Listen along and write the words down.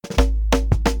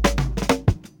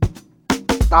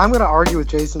I'm going to argue with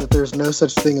Jason that there's no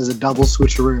such thing as a double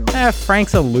switcheroo.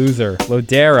 Frank's a loser.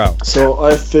 Lodero. So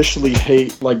I officially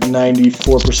hate like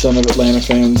 94% of Atlanta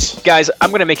fans. Guys, I'm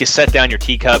going to make you set down your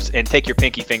teacups and take your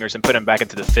pinky fingers and put them back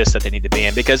into the fist that they need to be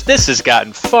in, because this has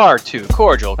gotten far too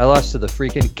cordial. I lost to the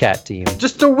freaking cat team.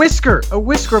 Just a whisker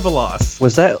of a loss.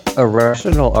 Was that a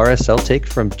rational RSL take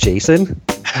from Jason?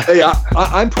 Hey,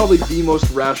 I'm probably the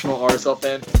most rational RSL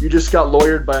fan. You just got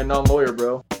lawyered by a non-lawyer,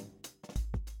 bro.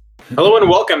 Hello and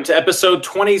welcome to episode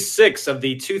 26 of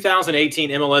the 2018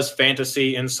 MLS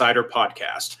Fantasy Insider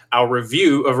Podcast, our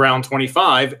review of round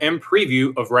 25 and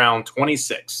preview of round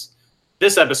 26.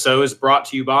 This episode is brought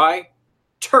to you by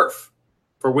Turf,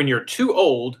 for when you're too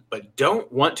old but don't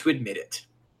want to admit it.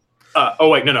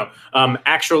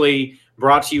 Actually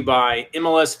brought to you by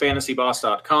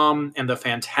MLSFantasyBoss.com and the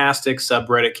fantastic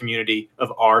subreddit community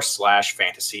of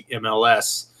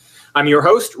r/FantasyMLS. I'm your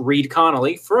host, Reed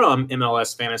Connolly from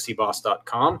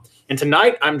MLSFantasyBoss.com, and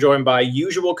tonight I'm joined by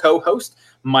usual co-host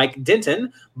Mike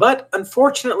Denton, but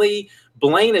unfortunately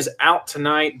Blaine is out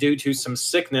tonight due to some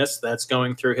sickness that's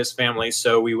going through his family,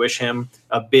 so we wish him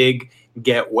a big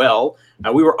get well.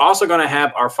 We were also going to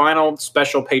have our final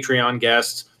special Patreon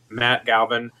guest, Matt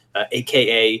Galvin,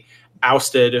 a.k.a.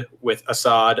 Ousted with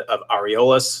Assad of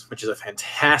Areolas, which is a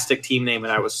fantastic team name,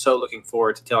 and I was so looking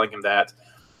forward to telling him that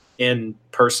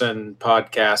in-person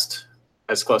podcast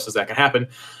as close as that can happen.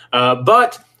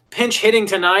 But pinch hitting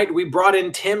tonight, we brought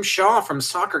in Tim Shaw from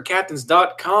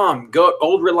SoccerCaptains.com,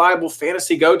 old reliable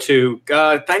fantasy go-to.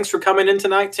 Thanks for coming in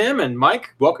tonight, Tim, and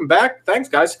Mike, welcome back. Thanks,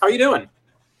 guys. How are you doing?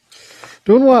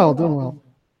 Doing well.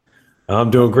 I'm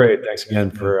doing great. Thanks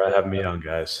again for having me on,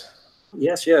 guys.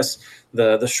 Yes.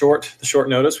 The short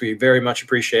notice, we very much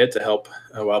appreciate it to help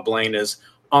while Blaine is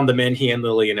on the mend, he and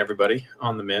Lily and everybody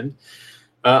on the mend.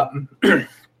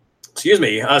 Excuse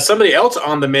me. Somebody else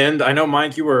on the mend. I know,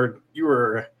 Mike, you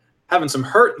were having some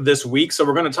hurt this week, so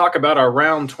we're going to talk about our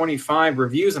round 25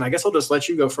 reviews, and I guess I'll just let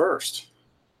you go first.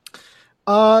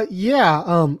 I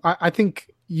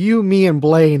think you, me, and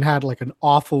Blaine had like an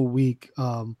awful week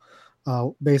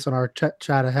based on our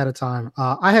chat ahead of time.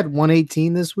 I had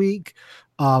 118 this week.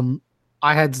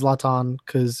 I had Zlatan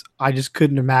because I just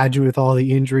couldn't imagine with all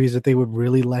the injuries that they would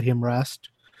really let him rest.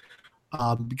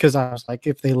 Because I was like,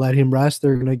 if they let him rest,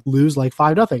 they're going to lose like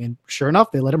 5-0. And sure enough,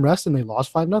 they let him rest and they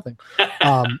lost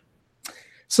 5-0.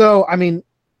 So, I mean,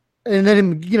 and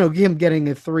then him getting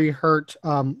a 3 hurt,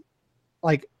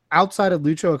 like outside of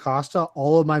Lucho Acosta,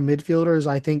 all of my midfielders,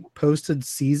 I think, posted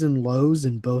season lows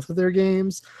in both of their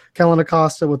games. Kellen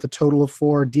Acosta with a total of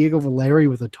 4, Diego Valeri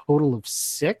with a total of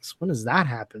 6. When has that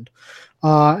happened?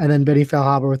 And then Benny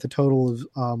Feilhaber with a total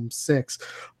of 6.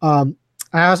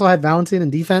 I also had Valentin in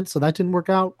defense, so that didn't work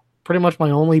out. Pretty much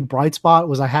my only bright spot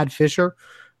was I had Fisher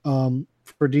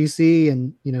for DC,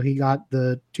 and he got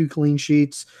the 2 clean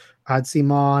sheets. I had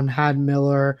Simon, had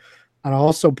Miller, and I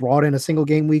also brought in a single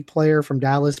game week player from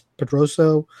Dallas,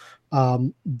 Pedroso,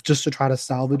 just to try to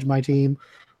salvage my team.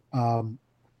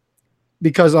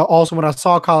 Because also when I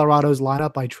saw Colorado's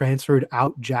lineup, I transferred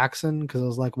out Jackson because I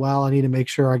was like, well, I need to make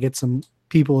sure I get some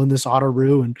people in this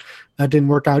auto-roo, and that didn't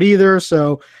work out either.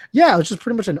 So yeah, it was just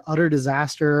pretty much an utter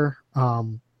disaster.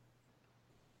 Although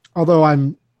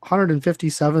I'm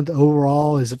 157th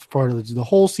overall as part of the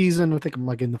whole season. I think I'm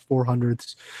like in the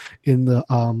 400s in the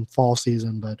fall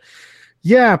season, but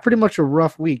yeah, pretty much a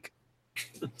rough week.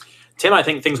 Tim, I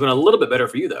think things went a little bit better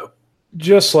for you though.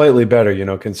 Just slightly better,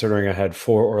 considering I had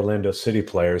 4 Orlando City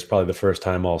players, probably the first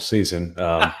time all season.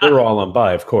 They were all on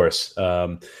bye, of course.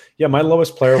 My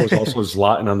lowest player was also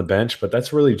Zlatan on the bench, but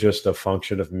that's really just a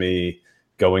function of me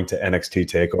going to NXT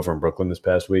TakeOver in Brooklyn this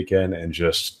past weekend and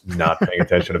just not paying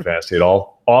attention to fantasy at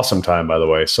all. Awesome time, by the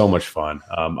way. So much fun.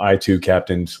 I, too,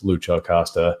 captained Lucho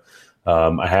Acosta.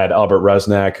 I had Albert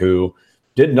Resnack, who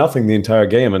did nothing the entire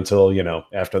game until,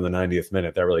 after the 90th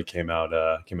minute. That really came out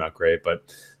great. But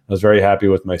I was very happy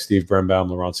with my Steve Birnbaum,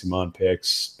 Laurent Simon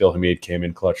picks. Bill Hamid came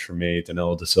in clutch for me.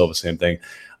 Danilo da Silva, same thing.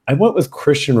 I went with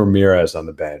Christian Ramirez on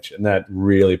the bench, and that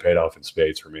really paid off in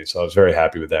spades for me. So I was very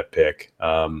happy with that pick.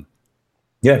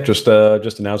 Just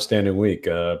an outstanding week.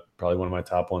 Probably one of my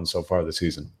top ones so far this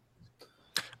season.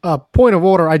 Point of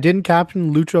order, I didn't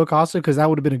captain Lucho Acosta because that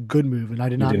would have been a good move, and I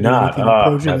did not. You did not.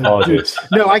 My apologies.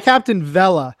 No, I captained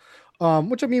Vela,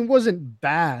 which I mean wasn't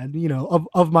bad.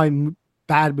 Of my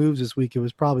bad moves this week, it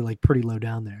was probably like pretty low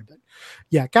down there. But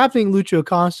yeah, captaining Lucho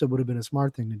Acosta would have been a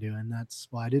smart thing to do, and that's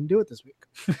why I didn't do it this week.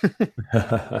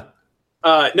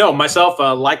 No, myself,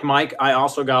 like Mike, I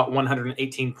also got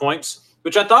 118 points,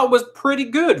 which I thought was pretty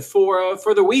good for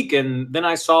the week. And then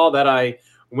I saw that I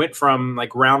went from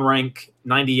like round rank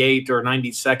 98 or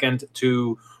 92nd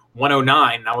to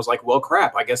 109. And I was like, well,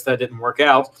 crap, I guess that didn't work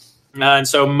out. And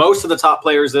so most of the top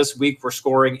players this week were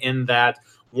scoring in that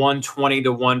 120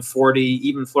 to 140,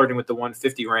 even flirting with the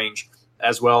 150 range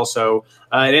as well. So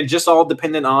and it just all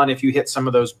depended on if you hit some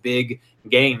of those big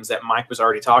games that Mike was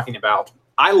already talking about.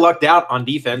 I lucked out on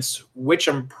defense, which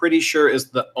I'm pretty sure is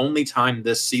the only time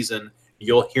this season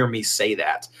you'll hear me say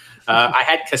that. I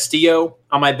had Castillo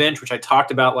on my bench, which I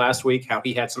talked about last week, how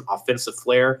he had some offensive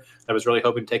flair that I was really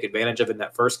hoping to take advantage of in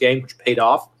that first game, which paid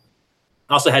off.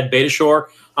 I also had Betashore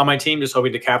on my team, just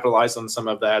hoping to capitalize on some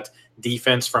of that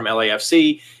defense from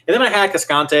LAFC. And then I had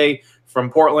Cascante from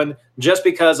Portland, just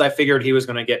because I figured he was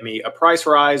going to get me a price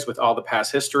rise with all the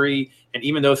past history. And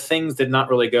even though things did not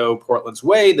really go Portland's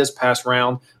way this past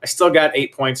round, I still got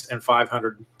 8 points and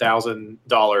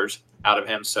 $500,000 out of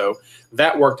him. So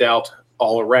that worked out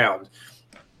all around.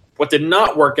 What did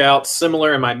not work out,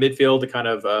 similar in my midfield, the kind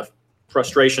of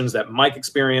frustrations that Mike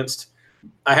experienced,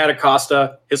 I had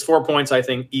Acosta. His 4 points, I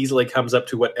think, easily comes up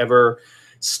to whatever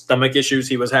stomach issues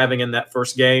he was having in that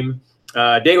first game.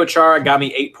 Diego Chara got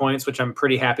me 8 points, which I'm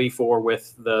pretty happy for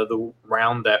with the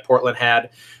round that Portland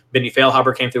had. Benny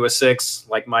Feilhaber came through a 6.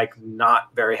 Like Mike,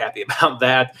 not very happy about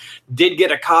that. Did get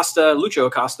Lucho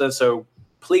Acosta, so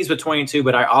pleased with 22,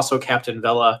 but I also captained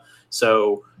Vela,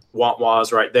 so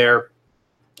was right there.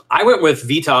 I went with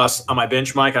Vitas on my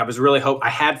bench, Mike. I was really I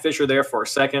had Fisher there for a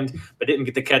second, but didn't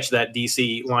get to catch that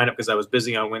DC lineup because I was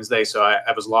busy on Wednesday, so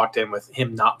I was locked in with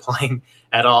him not playing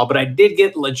at all. But I did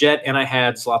get Leggett, and I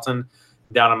had Zlatan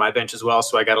down on my bench as well,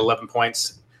 so I got 11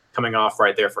 points coming off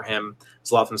right there for him.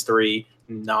 Zlatan's 3,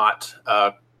 not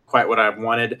quite what I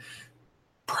wanted.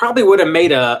 Probably would have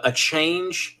made a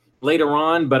change later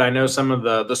on, but I know some of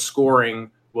the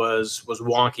scoring was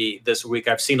wonky this week.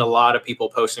 I've seen a lot of people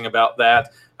posting about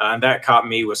that, and that caught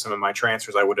me with some of my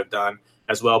transfers I would have done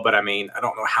as well. But I mean, I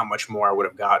don't know how much more I would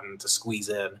have gotten to squeeze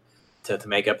in to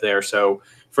make up there. So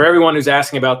for everyone who's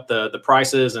asking about the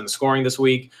prices and scoring this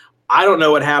week, I don't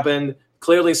know what happened.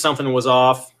 Clearly something was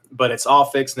off, but it's all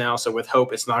fixed now. So with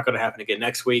hope, it's not going to happen again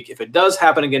next week. If it does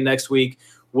happen again next week,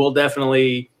 we'll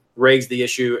definitely raise the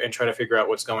issue and try to figure out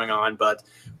what's going on. But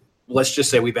let's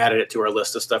just say we've added it to our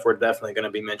list of stuff we're definitely going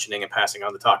to be mentioning and passing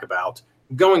on to talk about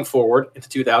going forward into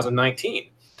 2019.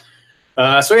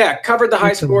 So yeah, covered the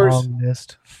high scores. A long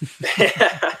list.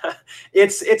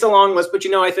 It's a long list, but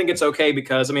I think it's okay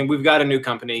because we've got a new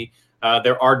company.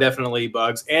 There are definitely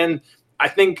bugs, and I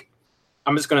think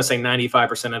I'm just going to say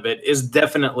 95% of it is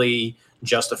definitely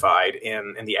justified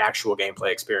in the actual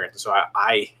gameplay experience. So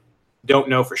I don't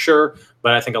know for sure,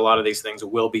 but I think a lot of these things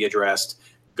will be addressed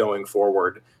going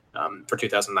forward for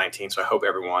 2019. So I hope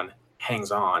everyone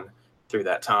hangs on through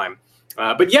that time.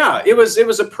 But yeah, it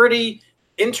was a pretty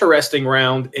interesting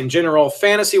round in general.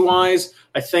 Fantasy wise,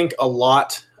 I think a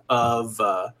lot of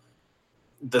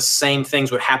the same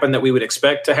things would happen that we would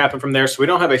expect to happen from there. So we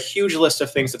don't have a huge list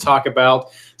of things to talk about.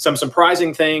 Some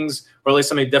surprising things, or at least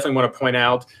something I definitely want to point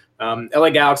out. LA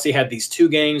Galaxy had these 2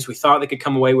 games. We thought they could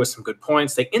come away with some good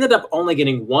points. They ended up only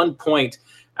getting 1 point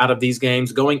out of these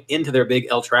games going into their big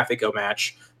El Tráfico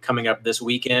match coming up this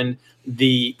weekend.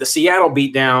 The Seattle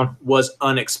beatdown was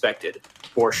unexpected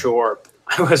for sure.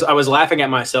 I was laughing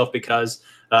at myself because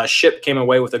Ship came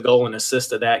away with a goal and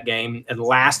assist of that game. And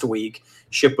last week,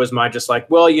 Ship was just like,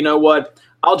 well, you know what?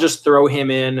 I'll just throw him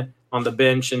in on the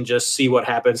bench and just see what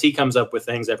happens. He comes up with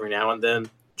things every now and then.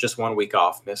 Just 1 week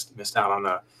off. Missed out on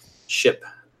a Ship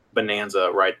bonanza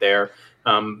right there.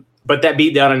 But that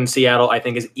beatdown in Seattle, I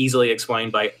think, is easily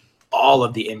explained by all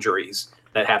of the injuries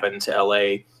that happened to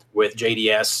LA with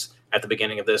JDS at the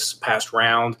beginning of this past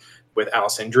round, with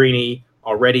Alessandrini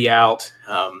already out.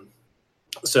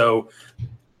 So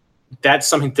that's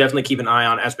something to definitely keep an eye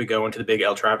on as we go into the big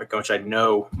El Tráfico, which I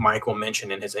know Mike will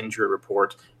mention in his injury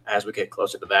report as we get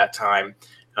closer to that time.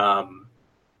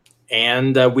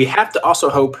 And we have to also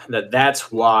hope that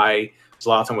that's why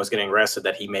Zlatan was getting rested,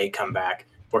 that he may come back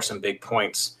for some big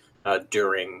points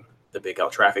during the big El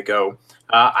Tráfico.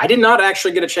 I did not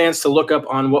actually get a chance to look up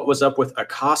on what was up with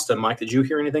Acosta. Mike, did you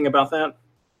hear anything about that?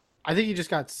 I think he just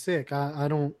got sick. I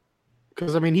don't,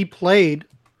 because he played,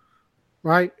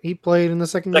 right? He played in the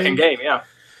second game, yeah.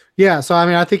 Yeah, so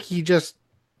I think he just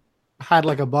had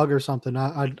like a bug or something.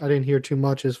 I didn't hear too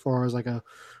much as far as like a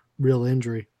real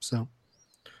injury. So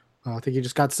I think he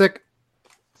just got sick.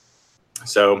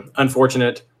 So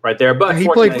unfortunate right there. But he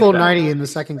played full 90 in the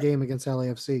second game against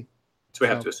LAFC. So we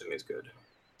have to assume he's good.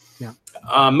 Yeah.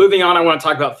 Moving on, I want to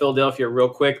talk about Philadelphia real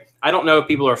quick. I don't know if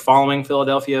people are following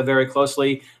Philadelphia very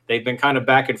closely. They've been kind of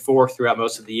back and forth throughout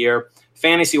most of the year.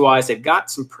 Fantasy-wise, they've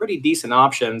got some pretty decent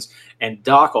options, and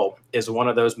Dockel is one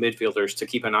of those midfielders to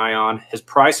keep an eye on. His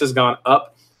price has gone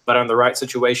up, but but on the right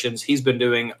situations, he's been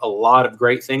doing a lot of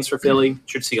great things for Philly.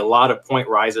 Should see a lot of point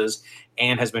rises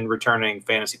and has been returning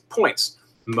fantasy points,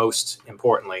 most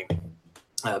importantly.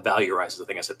 Value rises. I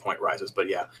think I said point rises, but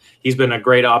yeah, he's been a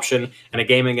great option. And a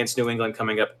game against New England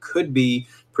coming up could be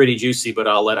pretty juicy, but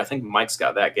I think Mike's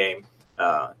got that game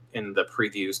in the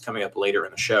previews coming up later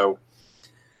in the show.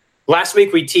 Last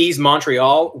week, we teased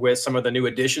Montreal with some of the new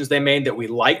additions they made that we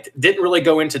liked. Didn't really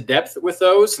go into depth with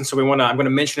those, and so I'm going to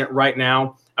mention it right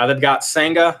now. They've got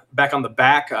Senga back on the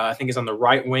back. I think he's on the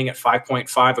right wing at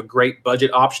 5.5, a great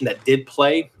budget option that did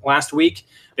play last week.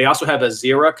 They also have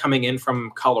Azira coming in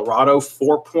from Colorado,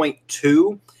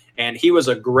 4.2, and he was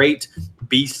a great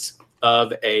beast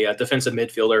of a defensive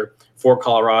midfielder for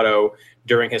Colorado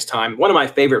during his time. One of my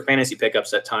favorite fantasy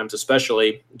pickups at times,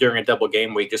 especially during a double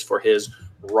game week, just for his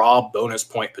raw bonus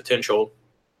point potential.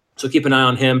 So keep an eye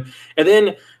on him. And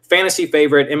then fantasy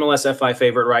favorite, MLS FI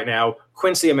favorite right now,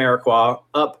 Quincy Amarikwa,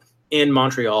 up in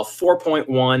Montreal,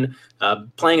 4.1,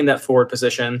 playing in that forward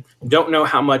position. Don't know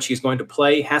how much he's going to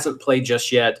play. Hasn't played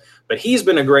just yet, but he's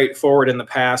been a great forward in the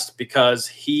past because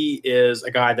he is a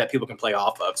guy that people can play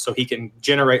off of. So he can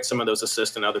generate some of those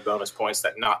assists and other bonus points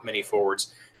that not many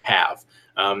forwards have.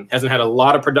 Hasn't had a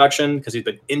lot of production because he's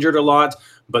been injured a lot,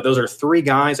 but those are three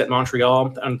guys at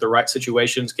Montreal under the right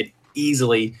situations could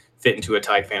easily fit into a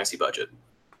tight fantasy budget.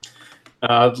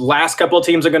 Last couple of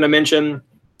teams I'm going to mention,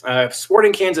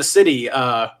 Sporting Kansas City.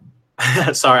 Sorry,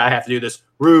 I have to do this.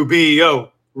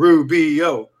 Rubio. Can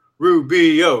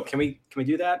we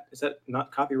do that? Is that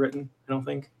not copywritten? I don't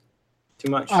think. Too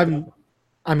much.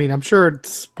 I'm sure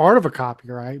it's part of a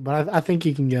copyright, but I think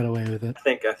you can get away with it. I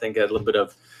think a little bit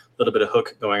of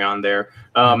hook going on there.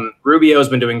 Rubio's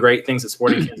been doing great things at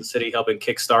Sporting Kansas City, helping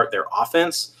kickstart their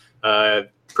offense.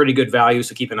 Pretty good value,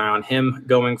 so keep an eye on him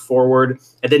going forward.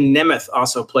 And then Nemeth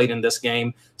also played in this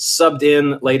game, subbed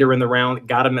in later in the round,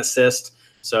 got an assist.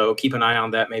 So keep an eye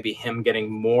on that, maybe him getting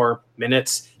more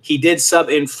minutes. He did sub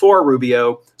in for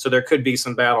Rubio, so there could be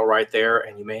some battle right there,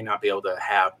 and you may not be able to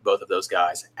have both of those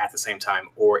guys at the same time,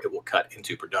 or it will cut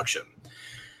into production.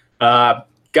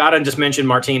 Gotta just mention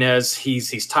Martinez.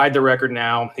 He's tied the record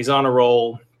now. He's on a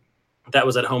roll. That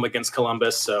was at home against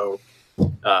Columbus, so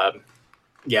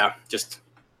just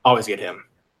always get him.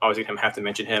 Have to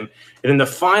mention him. And then the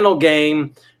final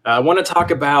game, I want to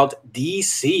talk about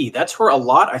DC. That's where a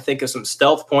lot, I think, of some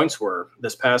stealth points were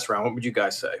this past round. What would you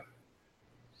guys say?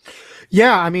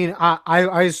 Yeah,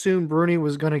 I assumed Rooney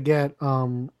was going to get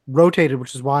rotated,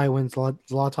 which is why I went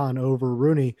Zlatan over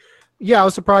Rooney. Yeah, I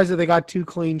was surprised that they got 2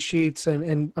 clean sheets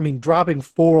and dropping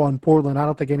 4 on Portland. I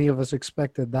don't think any of us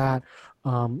expected that. A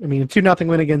 2-0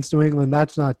 win against New England,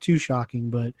 that's not too shocking,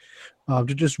 but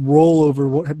to just roll over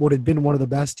what had been one of the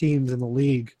best teams in the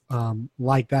league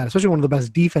like that, especially one of the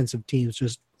best defensive teams,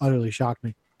 just utterly shocked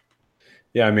me.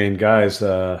 Yeah, guys,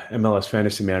 MLS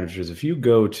fantasy managers, if you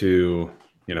go to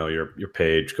your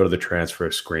page, go to the transfer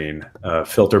screen,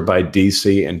 filter by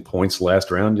DC and points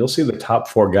last round, you'll see the top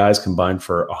 4 guys combined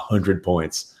for 100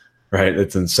 points, right?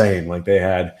 It's insane. Like, they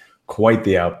had quite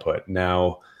the output.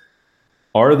 Now,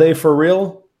 are they for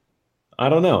real? I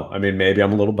don't know. Maybe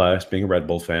I'm a little biased being a Red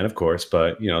Bull fan, of course,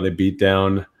 but, they beat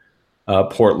down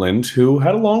Portland, who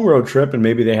had a long road trip, and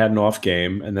maybe they had an off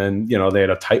game. And then, they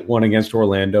had a tight one against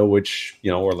Orlando, which,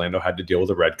 Orlando had to deal with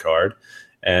a red card.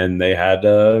 And they had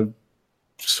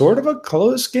sort of a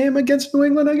close game against New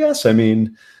England, I guess.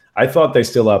 I thought they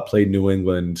still outplayed New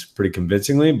England pretty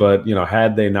convincingly, but,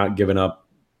 had they not given up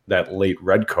that late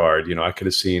red card, I could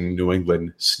have seen New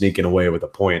England sneaking away with a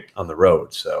point on the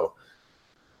road. So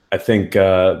I think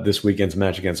this weekend's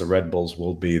match against the Red Bulls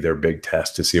will be their big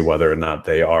test to see whether or not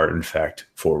they are, in fact,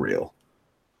 for real.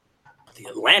 The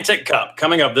Atlantic Cup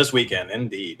coming up this weekend,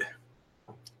 indeed.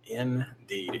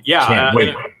 Yeah.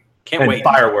 Can't wait.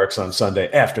 Fireworks on Sunday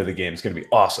after the game is going to be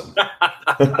awesome.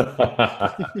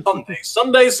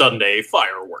 Sunday,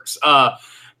 fireworks.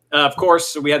 Of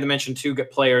course, we had to mention 2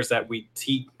 good players that we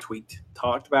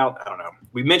talked about. I don't know.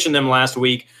 We mentioned them last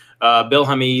week. Bill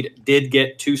Hamid did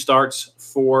get 2 starts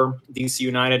for DC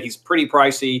United. He's pretty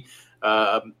pricey,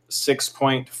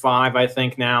 6.5, I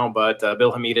think now, but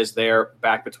Bill Hamid is there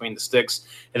back between the sticks.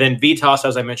 And then Vitas,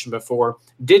 as I mentioned before,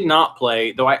 did not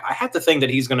play, though I have to think that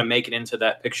he's going to make it into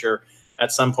that picture at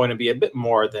some point and be a bit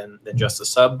more than just a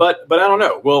sub. But I don't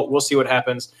know. We'll see what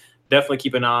happens. Definitely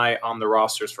keep an eye on the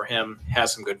rosters for him.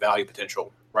 Has some good value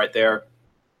potential right there.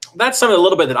 That's some of the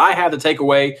little bit that I had to take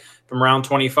away from round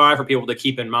 25 for people to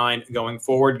keep in mind going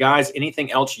forward. Guys,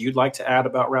 anything else you'd like to add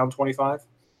about round 25?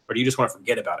 Or do you just want to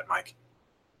forget about it, Mike?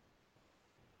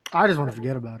 I just want to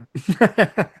forget about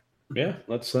it. Yeah,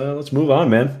 let's move on,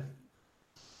 man.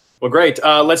 Well, great.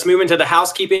 Let's move into the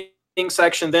housekeeping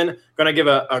section. Then going to give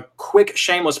a quick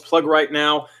shameless plug right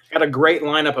now. Got a great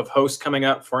lineup of hosts coming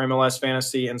up for MLS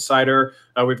Fantasy Insider.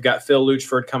 We've got Phil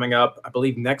Luchford coming up, I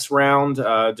believe, next round,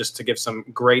 just to give some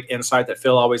great insight that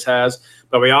Phil always has.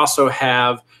 But we also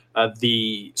have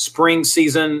the spring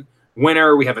season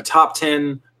winner. We have a top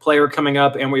 10 player coming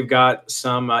up, and we've got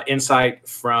some insight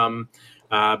from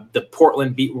the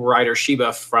Portland beat writer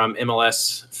Sheba from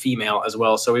MLS Female as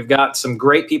well. So we've got some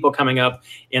great people coming up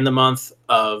in the month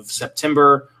of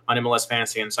September on MLS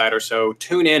Fantasy Insider. So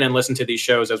tune in and listen to these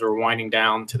shows as we're winding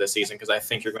down to the season, because I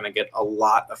think you're going to get a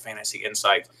lot of fantasy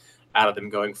insight out of them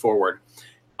going forward.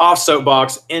 Off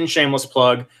soapbox, in shameless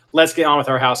plug, let's get on with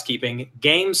our housekeeping.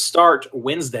 Games start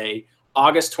Wednesday,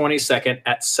 August 22nd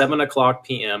at 7 o'clock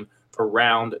p.m. for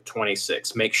round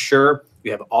 26. Make sure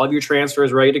you have all of your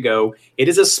transfers ready to go. It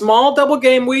is a small double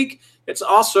game week. It's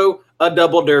also a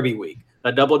double derby week,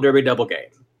 a double derby double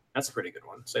game. That's a pretty good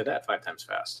one. Say that 5 times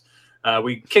fast.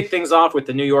 We kick things off with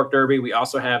the New York Derby. We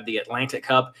also have the Atlantic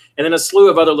Cup, and then a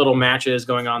slew of other little matches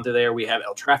going on through there. We have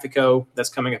El Tráfico that's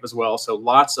coming up as well. So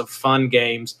lots of fun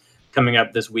games coming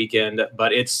up this weekend,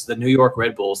 but it's the New York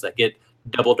Red Bulls that get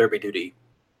double derby duty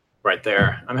right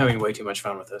there. I'm having way too much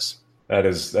fun with this.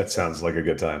 That sounds like a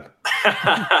good time.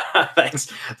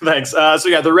 Thanks. So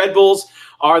yeah, the Red Bulls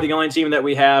are the only team that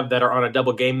we have that are on a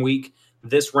double game week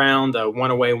this round,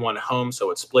 one away, one home. So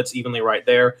it splits evenly right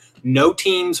there. No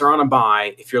teams are on a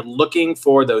bye. If you're looking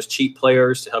for those cheap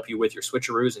players to help you with your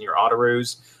switcheroos and your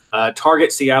autoroos,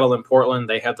 target Seattle and Portland.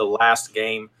 They have the last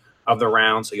game of the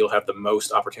round, so you'll have the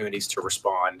most opportunities to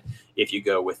respond if you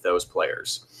go with those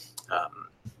players.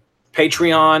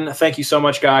 Patreon, thank you so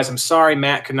much, guys. I'm sorry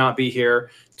Matt could not be here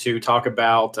to talk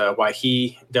about why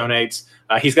he donates.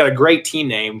 He's got a great team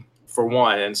name for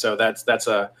one, and so that's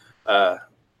a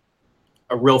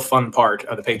real fun part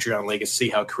of the Patreon League is to see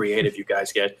how creative you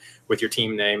guys get with your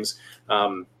team names.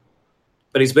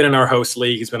 But he's been in our host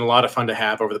league. He's been a lot of fun to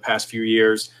have over the past few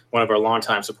years, one of our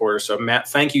longtime supporters. So, Matt,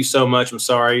 thank you so much. I'm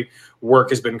sorry.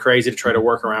 Work has been crazy to try to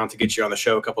work around to get you on the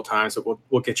show a couple times, but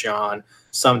we'll get you on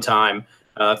sometime.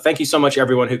 Thank you so much,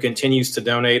 everyone who continues to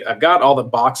donate. I've got all the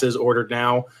boxes ordered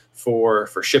now for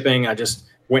shipping. I just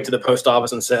went to the post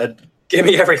office and said, give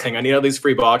me everything. I need all these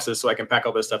free boxes so I can pack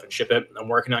all this stuff and ship it. I'm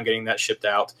working on getting that shipped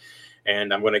out,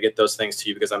 and I'm going to get those things to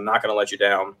you because I'm not going to let you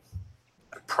down.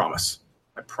 I promise.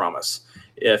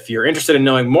 If you're interested in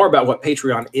knowing more about what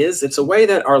Patreon is, it's a way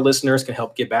that our listeners can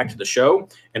help give back to the show,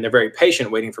 and they're very patient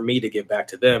waiting for me to give back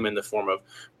to them in the form of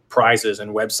prizes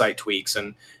and website tweaks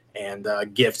and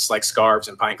gifts like scarves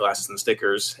and pint glasses and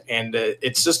stickers. And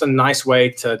it's just a nice way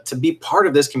to be part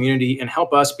of this community and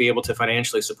help us be able to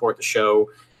financially support the show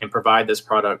and provide this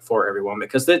product for everyone,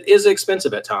 because it is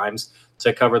expensive at times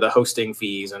to cover the hosting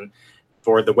fees and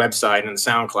for the website and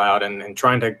SoundCloud and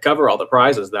trying to cover all the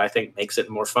prizes that I think makes it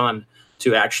more fun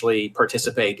to actually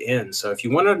participate in. So if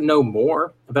you want to know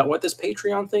more about what this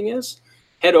Patreon thing is,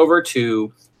 head over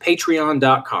to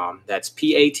patreon.com. That's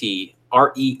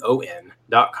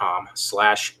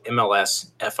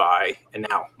patreon.com/MLSFI. And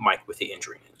now, Mike, with the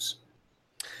injury news.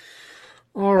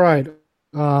 All right.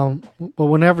 Well,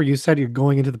 whenever you said you're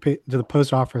going into the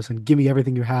post office and give me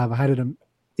everything you have, I had an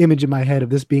image in my head of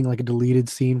this being like a deleted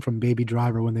scene from Baby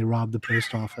Driver when they robbed the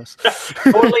post office.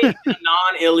 Totally in a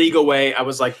non-illegal way. I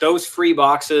was like, those free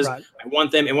boxes, right. I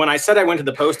want them. And when I said I went to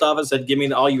the post office, said, give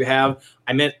me all you have,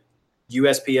 I meant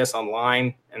USPS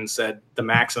online and said the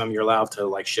maximum you're allowed to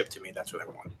like ship to me. That's what I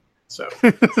want. So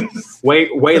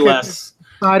way less.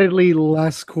 Decidedly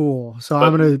less cool. So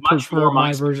I'm going to prefer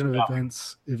my version of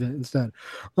event instead.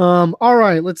 All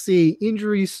right, let's see.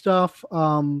 Injury stuff.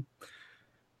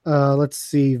 Let's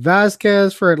see.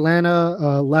 Vasquez for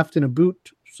Atlanta left in a boot.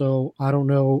 So I don't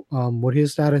know what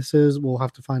his status is. We'll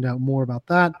have to find out more about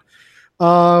that.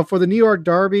 For the New York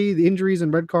Derby, the injuries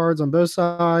and red cards on both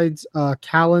sides.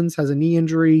 Callens has a knee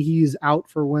injury. He's out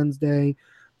for Wednesday.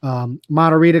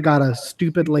 Matarrita got a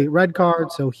stupid late red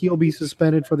card, so he'll be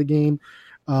suspended for the game.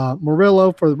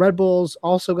 Murillo for the Red Bulls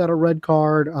also got a red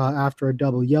card after a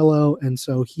double yellow, and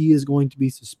so he is going to be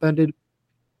suspended.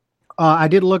 I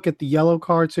did look at the yellow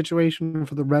card situation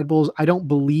for the Red Bulls. I don't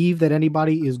believe that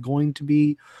anybody is going to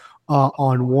be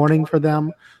on warning for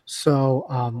them,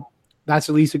 so that's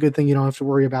at least a good thing. You don't have to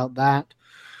worry about that.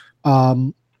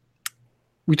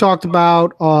 We talked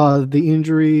about the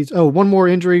injuries. Oh, one more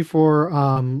injury for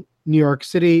New York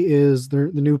City is the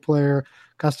new player,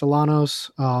 Castellanos.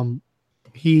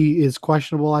 He is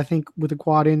questionable, I think, with a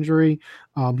quad injury.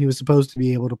 He was supposed to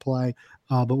be able to play,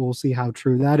 but we'll see how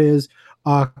true that is.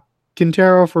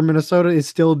 Quintero for Minnesota is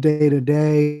still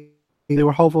day-to-day. They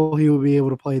were hopeful he would be able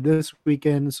to play this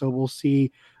weekend, so we'll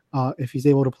see if he's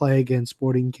able to play against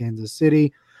Sporting Kansas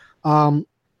City.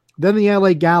 Then the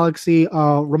LA Galaxy,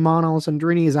 Ramon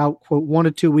Alessandrini is out, quote, 1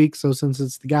 to 2 weeks. So since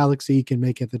it's the Galaxy, he can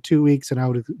make it the 2 weeks, and I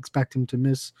would expect him to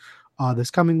miss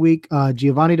this coming week.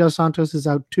 Giovanni Dos Santos is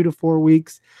out 2 to 4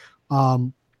 weeks.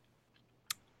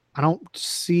 I don't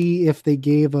see if they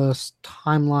gave us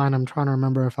timeline. I'm trying to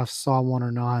remember if I saw one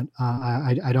or not.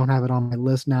 I don't have it on my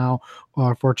list now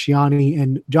for Ciani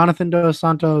and Jonathan Dos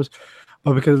Santos,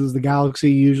 but because it's the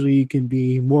Galaxy, usually you can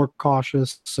be more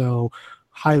cautious. So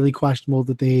highly questionable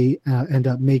that they end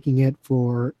up making it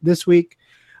for this week.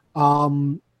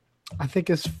 I think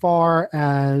as far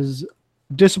as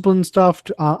discipline stuff,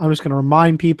 I'm just going to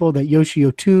remind people that Yoshi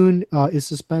Otun is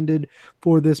suspended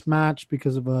for this match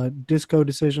because of a disco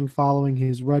decision following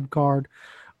his red card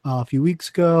a few weeks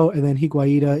ago, and then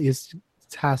Higuaita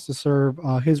has to serve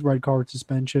his red card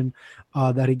suspension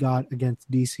that he got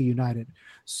against DC United.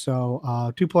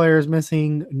 So 2 players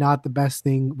missing, not the best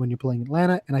thing when you're playing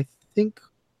Atlanta, and I think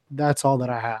that's all that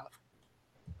I have.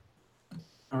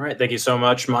 All right, thank you so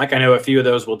much, Mike. I know a few of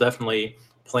those will definitely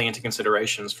play into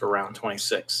considerations for round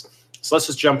 26. So let's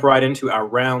just jump right into our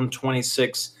round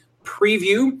 26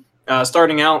 preview.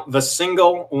 Starting out, the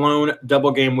single lone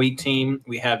double game week team,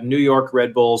 we have New York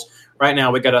Red Bulls. Right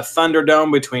now, we got a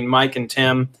Thunderdome between Mike and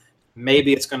Tim.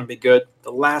 Maybe it's going to be good.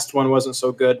 The last one wasn't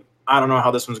so good. I don't know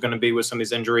how this one's going to be with some of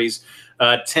these injuries.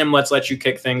 Tim, let's let you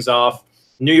kick things off.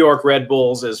 New York Red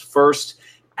Bulls is first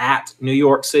at New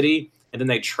York City, and then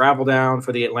they travel down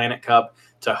for the Atlantic Cup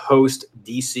to host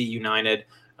DC United.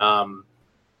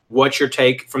 What's your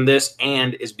take from this,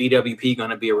 and is BWP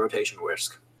going to be a rotation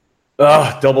risk?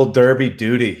 Oh, double derby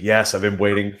duty. Yes, I've been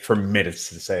waiting for minutes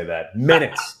to say that.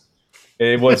 Minutes.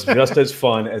 It was just as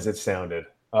fun as it sounded.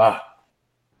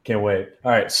 Can't wait.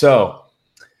 All right, so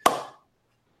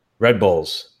Red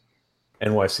Bulls,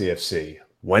 NYCFC,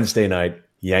 Wednesday night,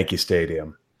 Yankee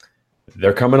Stadium.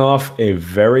 They're coming off a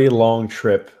very long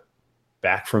trip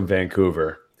back from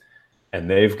Vancouver, and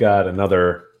they've got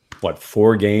another,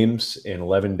 4 games in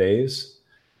 11 days?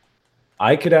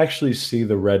 I could actually see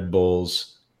the Red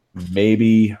Bulls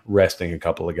maybe resting a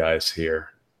couple of guys here.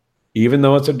 Even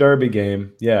though it's a derby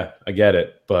game, yeah, I get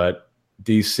it. But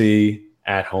DC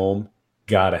at home,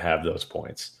 got to have those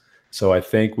points. So I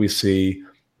think we see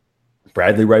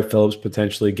Bradley Wright Phillips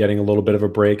potentially getting a little bit of a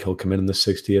break. He'll come in the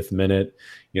 60th minute.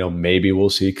 Maybe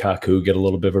we'll see Kaku get a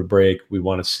little bit of a break. We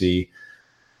want to see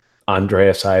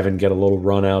Andreas Ivan get a little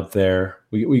run out there.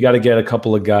 We got to get a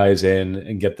couple of guys in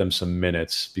and get them some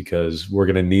minutes because we're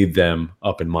going to need them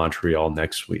up in Montreal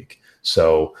next week.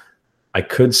 So I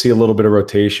could see a little bit of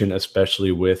rotation,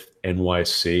 especially with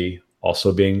NYC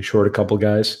also being short a couple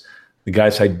guys. The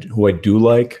guys who I do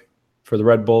like for the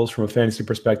Red Bulls from a fantasy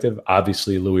perspective,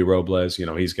 obviously Louis Robles, he's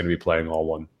going to be playing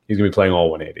He's going to be playing all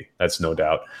 180. That's no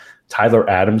doubt. Tyler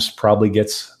Adams probably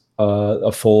gets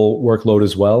a full workload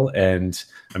as well. And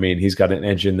I mean, he's got an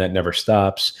engine that never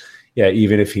stops. Yeah,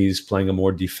 even if he's playing a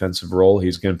more defensive role,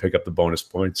 he's going to pick up the bonus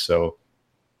points. So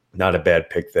not a bad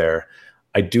pick there.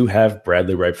 I do have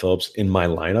Bradley Wright Phillips in my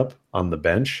lineup on the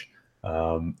bench.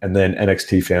 And then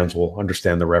NXT fans will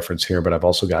understand the reference here, but I've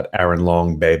also got Aaron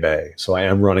Long Bebe. So I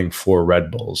am running 4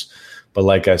 Red Bulls. But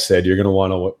like I said, you're going to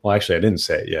want to – well, actually, I didn't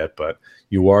say it yet, but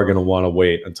you are going to want to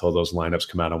wait until those lineups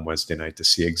come out on Wednesday night to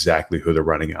see exactly who they're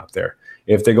running out there.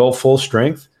 If they go full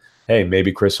strength, hey,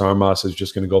 maybe Chris Armas is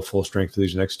just going to go full strength for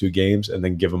these next 2 games and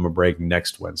then give them a break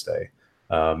next Wednesday.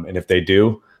 And if they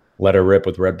do, let her rip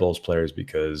with Red Bulls players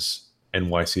because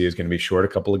NYC is going to be short a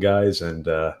couple of guys, and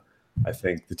I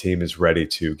think the team is ready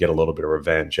to get a little bit of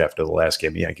revenge after the last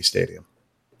game at Yankee Stadium.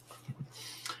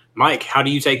 Mike, how do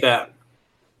you take that?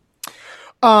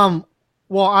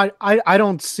 Well, I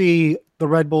don't see the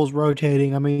Red Bulls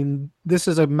rotating. I mean, this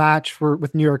is a match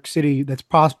with New York City that's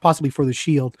possibly for the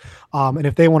Shield. And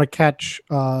if they want to catch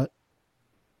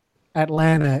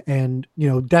Atlanta and,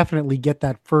 definitely get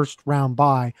that first round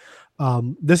bye,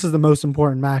 this is the most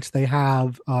important match they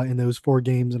have in those 4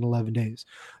 games in 11 days.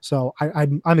 So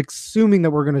I'm assuming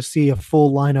that we're going to see a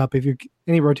full lineup. If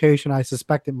any rotation, I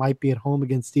suspect it might be at home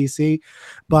against DC,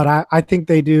 but I think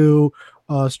they do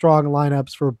strong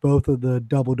lineups for both of the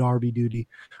double derby duty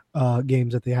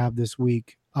games that they have this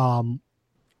week. Tim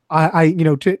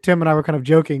and I were kind of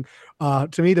joking.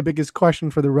 To me, the biggest question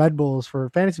for the Red Bulls for a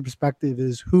fantasy perspective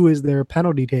is who is their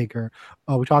penalty taker?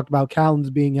 We talked about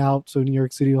Callens being out, so New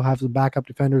York City will have some backup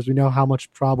defenders. We know how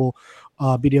much trouble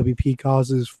BWP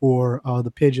causes for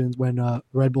the Pigeons when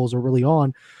Red Bulls are really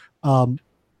on.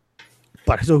 But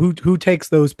But so who takes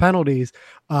those penalties?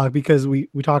 Because we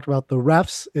talked about the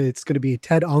refs. It's going to be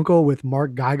Ted Unkel with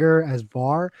Mark Geiger as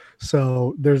VAR.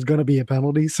 So there's going to be a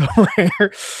penalty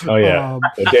somewhere. Oh yeah,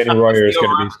 Danny Royer is going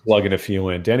to be slugging a few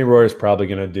in. Danny Royer is probably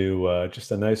going to do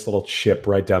just a nice little chip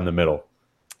right down the middle.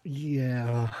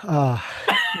 Yeah.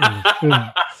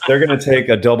 They're going to take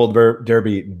a double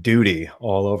derby duty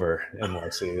all over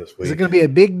NYC this week. Is it going to be a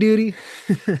big duty?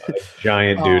 A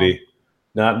giant duty.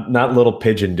 Not little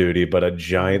pigeon duty, but a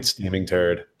giant steaming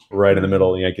turd right in the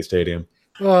middle of Yankee Stadium.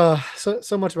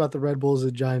 So much about the Red Bulls,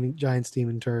 a giant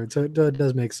steaming turd. So it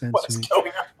does make sense What's to me.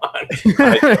 going on?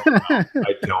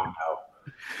 I don't know.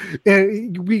 Yeah,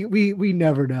 we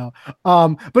never know.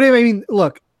 But anyway, I mean,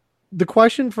 look, the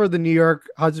question for the New York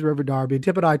Hudson River Derby,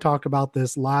 Tip and I talked about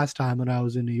this last time when I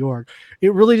was in New York.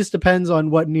 It really just depends on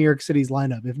what New York City's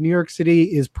lineup. If New York City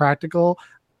is practical,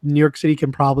 New York City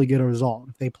can probably get a result.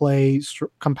 If they play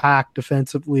compact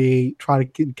defensively, try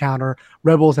to counter,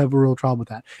 Red Bulls have a real trouble with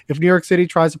that. If New York City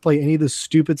tries to play any of the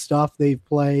stupid stuff they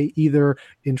play, either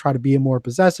in try to be a more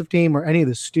possessive team or any of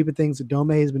the stupid things that Dome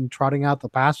has been trotting out the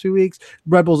past few weeks,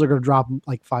 Red Bulls are going to drop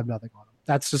like 5-0 on them.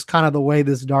 That's just kind of the way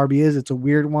this derby is. It's a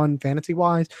weird one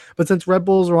fantasy-wise. But since Red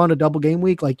Bulls are on a double game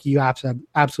week, like you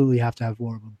absolutely have to have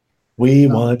 4 of them. We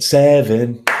want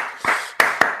 7.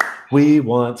 We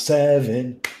want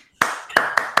 7.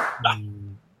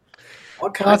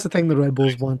 That's the thing the Red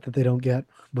Bulls want that they don't get,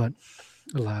 but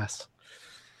alas.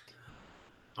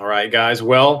 All right, guys.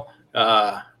 Well,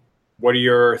 what are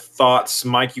your thoughts?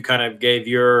 Mike, you kind of gave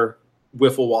your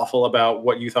wiffle waffle about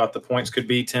what you thought the points could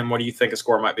be. Tim, what do you think a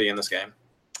score might be in this game?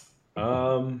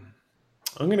 I'm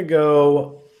going to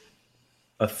go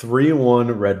a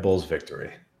 3-1 Red Bulls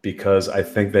victory because I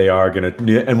think they are going to –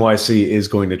 NYC is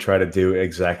going to try to do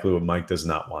exactly what Mike does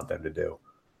not want them to do.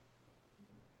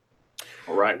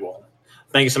 All right, well,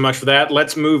 thank you so much for that.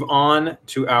 Let's move on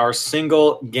to our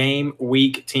single game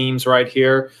week teams right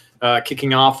here,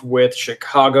 kicking off with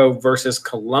Chicago versus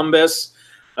Columbus.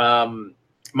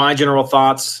 My general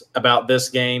thoughts about this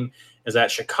game is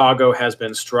that Chicago has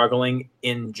been struggling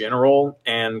in general,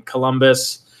 and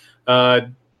Columbus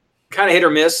kind of hit or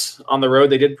miss on the road.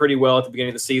 They did pretty well at the beginning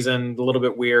of the season, a little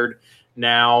bit weird.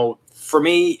 Now, for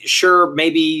me, sure,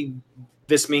 maybe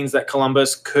this means that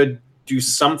Columbus could do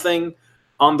something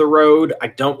on the road. I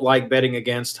don't like betting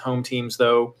against home teams,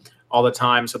 though, all the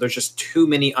time. So there's just too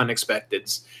many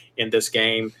unexpecteds in this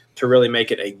game to really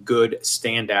make it a good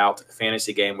standout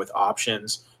fantasy game with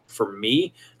options for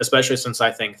me, especially since I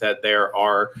think that there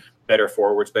are better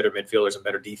forwards, better midfielders, and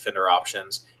better defender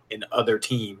options in other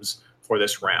teams for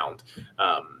this round.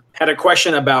 Had a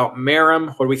question about Merrim.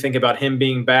 What do we think about him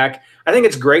being back? I think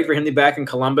it's great for him to be back in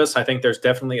Columbus. I think there's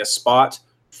definitely a spot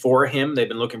for him. They've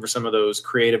been looking for some of those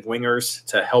creative wingers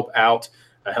to help out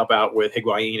with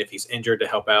Higuain if he's injured, to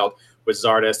help out with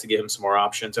Zardes to give him some more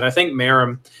options. And I think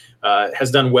Merrim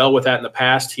has done well with that in the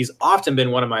past. He's often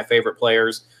been one of my favorite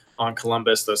players on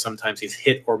Columbus, though sometimes he's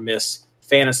hit or miss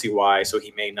fantasy-wise, so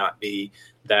he may not be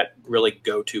that really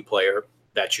go-to player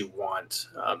that you want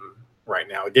right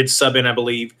now. He did sub in, I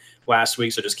believe, last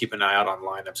week, so just keep an eye out on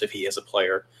lineups if he is a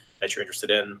player that you're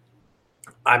interested in.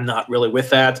 I'm not really with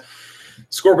that.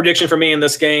 Score prediction for me in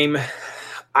this game,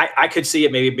 I could see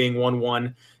it maybe being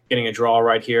 1-1, getting a draw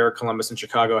right here. Columbus and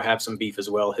Chicago have some beef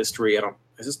as well. History,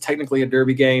 is this technically a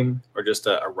derby game or just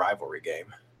a rivalry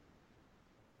game?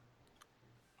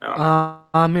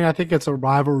 I mean, I think it's a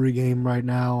rivalry game right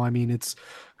now.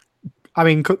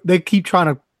 They keep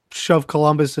trying to shove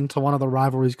Columbus into one of the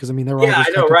rivalries because they're all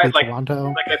just right?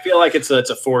 Toronto. I feel like it's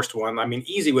a forced one. I mean,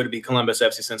 easy would it be Columbus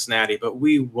FC Cincinnati, but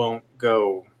we won't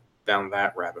go down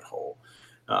that rabbit hole.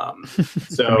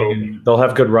 So they'll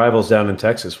have good rivals down in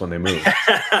Texas when they move.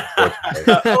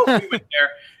 We went there,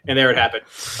 and there it happened.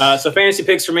 So fantasy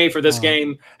picks for me for this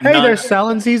game. Hey, they're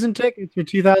selling season tickets for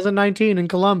 2019 in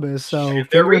Columbus, so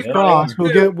fingers crossed.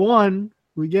 We'll get one.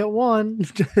 We get one.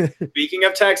 Speaking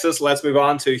of Texas, let's move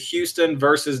on to Houston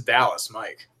versus Dallas,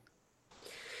 Mike.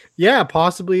 Yeah,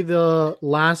 possibly the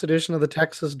last edition of the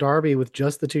Texas Derby with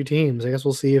just the two teams. I guess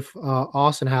we'll see if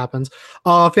Austin happens.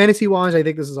 Fantasy-wise, I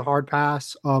think this is a hard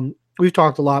pass. We've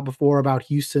talked a lot before about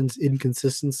Houston's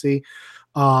inconsistency,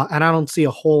 and I don't see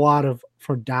a whole lot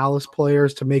for Dallas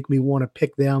players to make me want to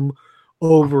pick them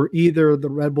over either the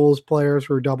Red Bulls players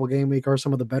for a double game week or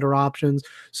some of the better options.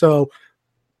 So,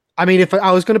 if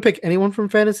I was going to pick anyone from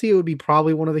fantasy, it would be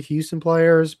probably one of the Houston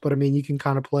players. But, you can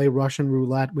kind of play Russian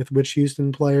roulette with which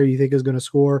Houston player you think is going to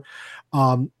score.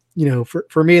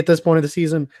 For me at this point of the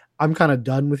season, I'm kind of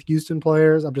done with Houston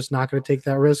players. I'm just not going to take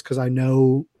that risk because I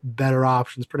know better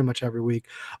options pretty much every week.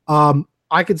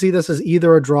 I could see this as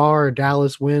either a draw or a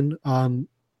Dallas win.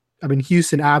 I mean,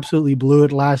 Houston absolutely blew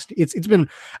it last. It's been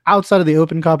outside of the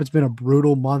Open Cup. It's been a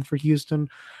brutal month for Houston.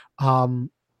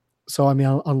 So I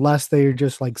mean, unless they're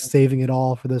just like saving it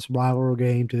all for this rivalry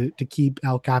game to keep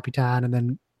El Capitan and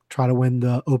then try to win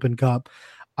the Open Cup,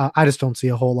 I just don't see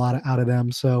a whole lot out of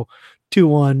them. So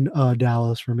 2-1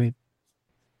 Dallas for me.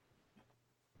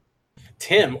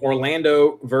 Tim,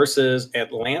 Orlando versus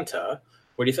Atlanta.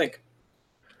 What do you think?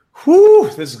 Whew,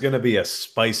 this is going to be a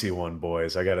spicy one,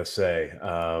 boys. I got to say,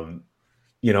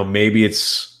 maybe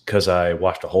it's because I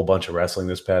watched a whole bunch of wrestling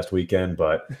this past weekend,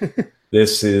 but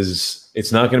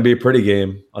it's not going to be a pretty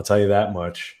game. I'll tell you that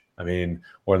much. I mean,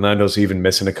 Orlando's even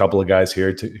missing a couple of guys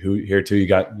here too.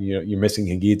 You're missing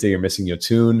Higuita, you're missing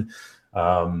Yotun.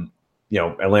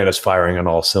 Atlanta's firing on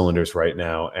all cylinders right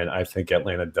now, and I think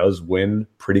Atlanta does win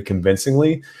pretty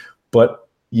convincingly. But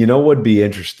you know what would be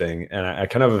interesting, and I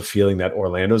kind of have a feeling that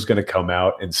Orlando's going to come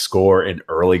out and score an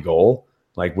early goal,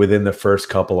 like within the first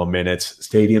couple of minutes.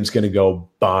 Stadium's going to go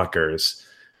bonkers.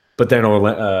 But then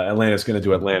Atlanta's going to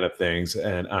do Atlanta things,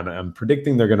 and I'm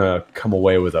predicting they're going to come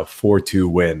away with a 4-2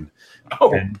 win.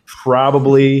 And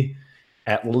probably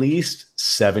at least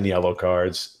 7 yellow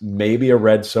cards, maybe a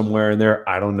red somewhere in there.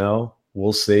 I don't know.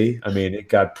 We'll see. I mean, it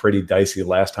got pretty dicey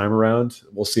last time around.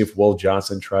 We'll see if Will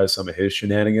Johnson tries some of his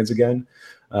shenanigans again.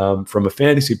 From a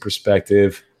fantasy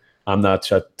perspective, I'm not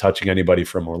touching anybody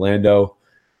from Orlando.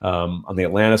 On the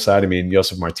Atlanta side, I mean,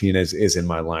 Josef Martinez is in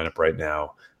my lineup right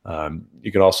now.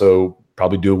 You could also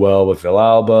probably do well with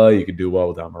Villalba. You could do well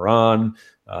with Almiron.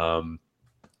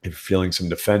 If you're feeling some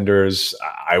defenders,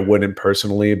 I wouldn't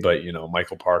personally, but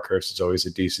Michael Parkhurst is always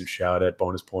a decent shout at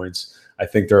bonus points. I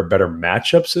think there are better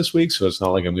matchups this week, so it's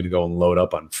not like I'm going to go and load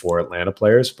up on 4 Atlanta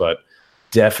players, but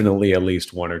definitely at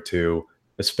least 1 or 2,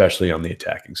 especially on the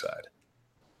attacking side.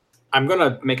 I'm going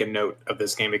to make a note of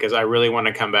this game because I really want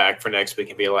to come back for next week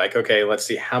and be like, okay, let's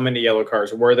see how many yellow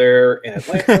cards were there in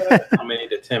Atlanta. How many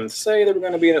did Tim say that were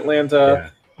going to be in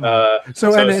Atlanta? Yeah.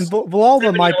 So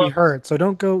Villalba might be hurt, so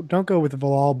don't go with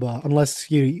Villalba unless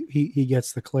he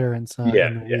gets the clearance. In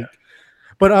the week.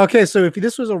 But okay, so if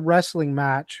this was a wrestling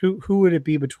match, who would it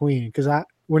be between? Because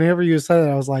whenever you said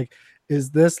it, I was like,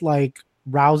 is this like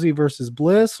Rousey versus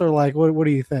Bliss, or like what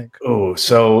do you think? Oh,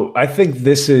 so I think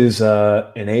this is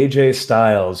an AJ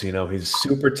Styles. He's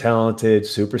super talented,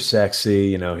 super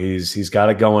sexy. He's got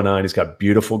it going on. He's got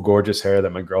beautiful, gorgeous hair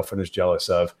that my girlfriend is jealous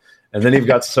of. And then you've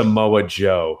got Samoa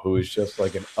Joe, who is just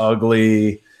like an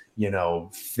ugly,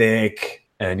 thick,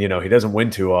 and he doesn't win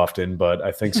too often. But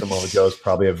I think Samoa Joe is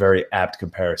probably a very apt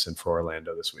comparison for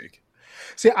Orlando this week.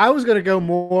 See, I was gonna go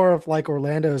more of like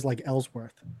Orlando is like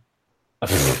Ellsworth.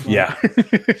 Yeah.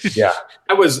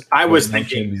 I was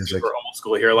thinking super old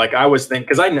school here. Like I was thinking,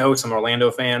 because I know some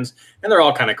Orlando fans, and they're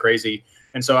all kind of crazy,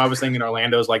 and so I was thinking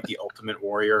Orlando's like the ultimate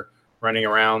warrior running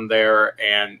around there,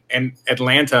 and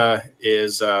Atlanta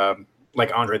is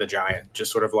like Andre the Giant,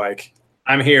 just sort of like,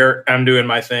 I'm here, I'm doing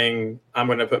my thing, I'm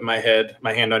going to put my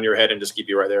hand on your head and just keep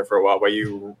you right there for a while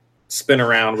you spin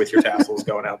around with your tassels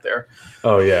going out there.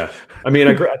 Oh yeah, I mean,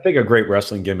 I think a great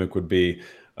wrestling gimmick would be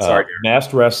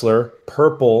masked wrestler,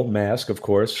 purple mask, of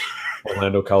course,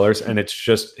 Orlando colors, and it's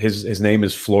just his name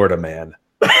is Florida Man.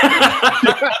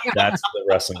 That's the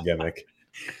wrestling gimmick,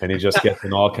 and he just gets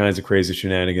in all kinds of crazy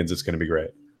shenanigans. It's going to be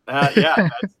great.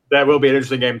 That will be an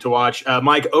interesting game to watch.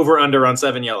 Mike, over under on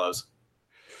 7 yellows.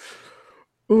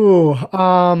 Ooh,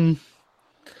 I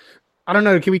don't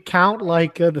know. Can we count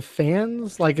like the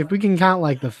fans? Like if we can count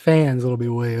like the fans, it'll be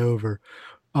way over.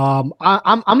 I'm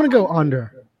gonna go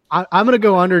under. I'm gonna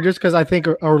go under just because I think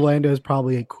Orlando is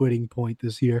probably a quitting point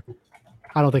this year.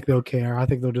 I don't think they'll care. I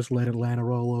think they'll just let Atlanta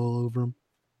roll all over them.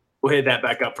 We'll hit that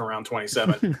back up for round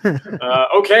 27.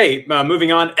 Okay,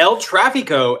 moving on. El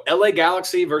Trafico, LA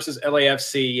Galaxy versus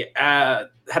LAFC. Had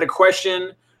a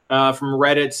question from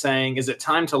Reddit saying, is it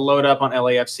time to load up on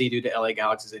LAFC due to LA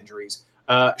Galaxy's injuries?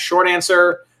 Short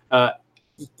answer,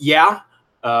 yeah.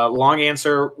 Long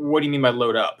answer, what do you mean by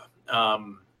load up?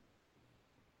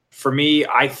 For me,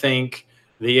 I think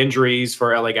the injuries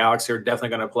for LA Galaxy are definitely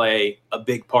going to play a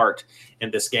big part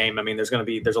in this game. I mean, there's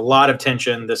a lot of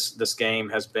tension. This game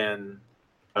has been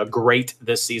great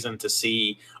this season to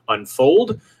see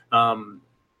unfold,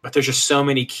 but there's just so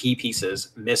many key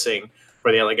pieces missing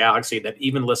for the LA Galaxy that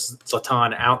even lists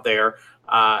Zlatan out there,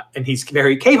 and he's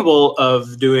very capable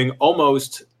of doing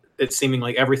almost, it's seeming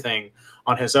like everything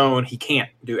on his own. He can't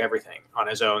do everything on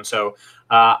his own. So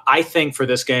I think for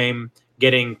this game,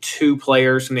 getting 2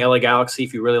 players from the LA Galaxy,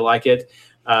 if you really like it,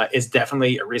 is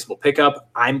definitely a reasonable pickup.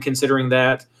 I'm considering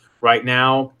that right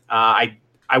now. I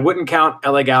wouldn't count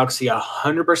LA Galaxy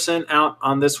 100% out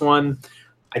on this one.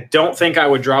 I don't think I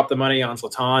would drop the money on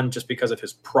Zlatan just because of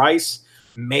his price.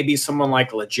 maybe someone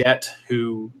like Leggett,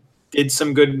 who did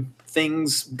some good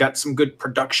things, got some good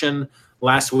production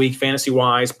last week,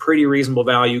 fantasy-wise, pretty reasonable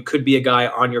value. Could be a guy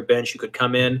on your bench who could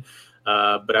come in,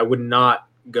 but I would not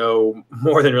go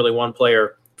more than really one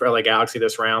player for LA Galaxy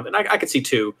this round. And I could see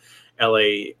 2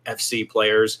 LAFC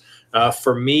players.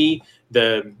 For me,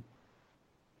 the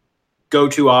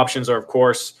go-to options are, of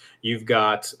course, you've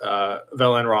got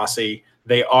Vela and Rossi.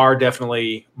 They are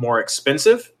definitely more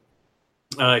expensive.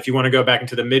 If you want to go back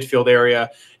into the midfield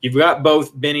area, you've got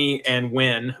both Benny and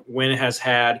Wynn. Wynn has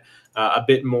had a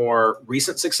bit more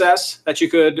recent success that you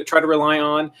could try to rely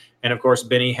on. And, of course,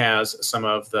 Benny has some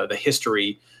of the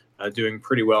history doing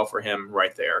pretty well for him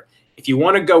right there. If you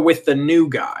want to go with the new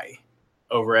guy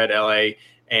over at LA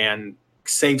and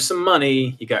save some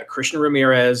money, you got Christian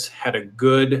Ramirez, had a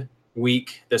good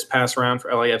week this past round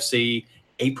for LAFC,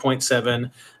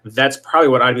 8.7. That's probably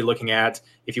what I'd be looking at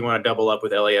if you want to double up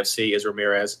with LAFC, is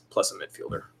Ramirez plus a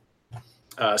midfielder.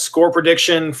 Score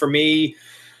prediction for me,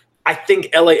 I think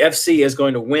LAFC is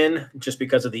going to win just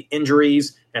because of the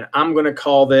injuries, and I'm going to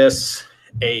call this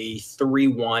a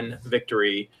 3-1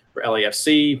 victory for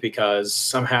LAFC because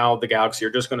somehow the Galaxy are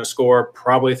just going to score,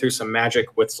 probably through some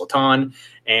magic with Zlatan,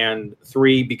 and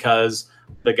 3 because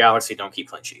the Galaxy don't keep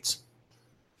clean sheets.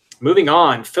 Moving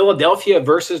on, Philadelphia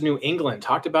versus New England.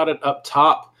 Talked about it up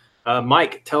top.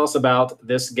 Mike, tell us about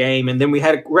this game. And then we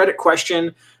had a Reddit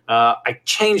question. I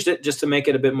changed it just to make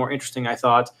it a bit more interesting, I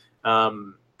thought.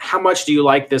 How much do you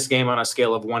like this game on a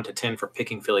scale of 1 to 10 for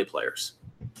picking Philly players?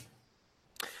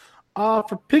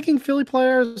 For picking Philly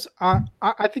players,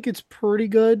 I think it's pretty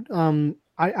good.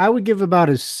 I would give about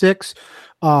a 6.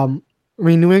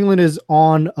 New England is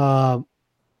on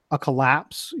a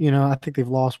collapse. I think they've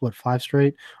lost 5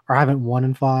 straight, or haven't won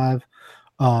in 5.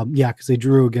 Because they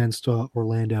drew against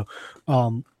Orlando.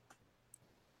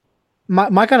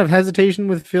 My kind of hesitation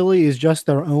with Philly is just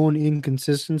their own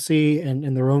inconsistency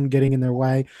and their own getting in their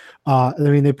way.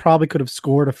 They probably could have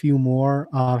scored a few more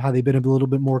had they been a little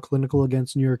bit more clinical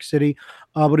against New York City.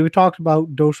 But we talked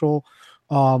about Doschel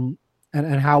and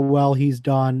how well he's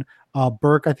done.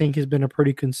 Burke, I think, has been a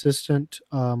pretty consistent,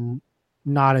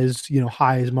 not as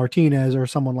high as Martinez or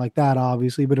someone like that,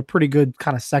 obviously, but a pretty good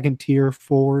kind of second tier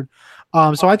forward.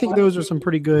 So I think those are some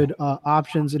pretty good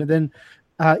options. And then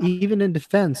even in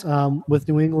defense, with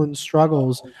New England's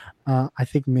struggles, I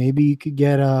think maybe you could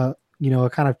get a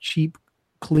kind of cheap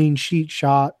clean sheet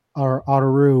shot or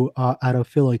Ottaru out of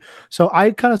Philly. So I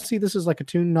kind of see this as like a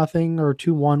 2-0 or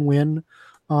 2-1 win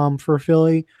for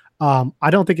Philly. I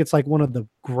don't think it's like one of the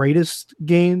greatest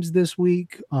games this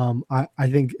week. I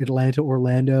think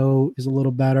Orlando is a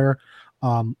little better.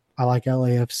 I like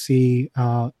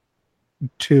LAFC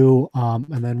too,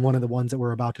 and then one of the ones that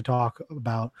we're about to talk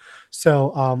about.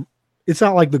 So it's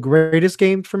not like the greatest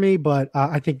game for me, but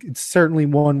I think it's certainly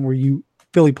one where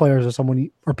Philly players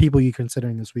are people you're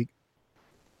considering this week.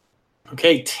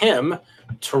 Okay, Tim,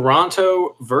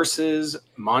 Toronto versus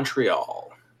Montreal.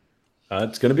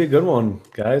 It's going to be a good one,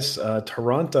 guys.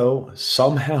 Toronto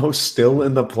somehow still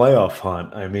in the playoff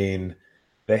hunt.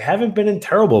 They haven't been in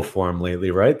terrible form lately,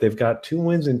 right? They've got 2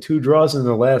 wins and 2 draws in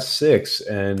the last 6.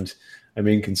 And,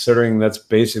 considering that's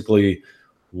basically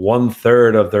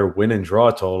 1/3 of their win and draw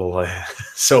total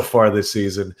so far this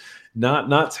season,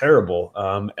 not terrible.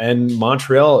 And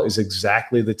Montreal is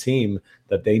exactly the team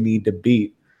that they need to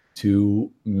beat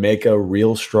to make a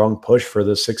real strong push for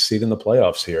the 6th seed in the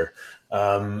playoffs here.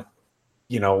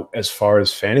 As far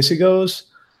as fantasy goes,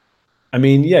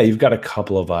 you've got a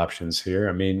couple of options here.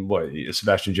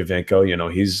 Sebastian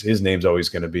Giovinco, his name's always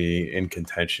going to be in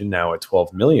contention now at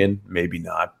 12 million, maybe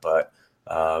not, but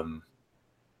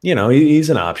he's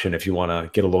an option if you want to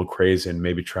get a little crazy and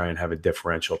maybe try and have a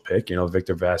differential pick.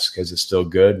 Victor Vasquez is still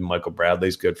good. Michael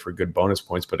Bradley's good for good bonus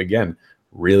points, but again,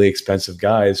 really expensive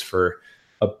guys for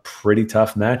a pretty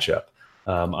tough matchup.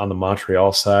 On the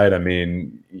Montreal side,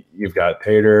 you've got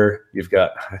Tater.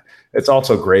 It's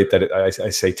also great that I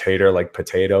say Tater like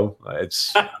potato. I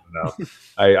don't know.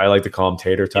 I like to call him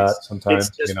Tater Tot sometimes.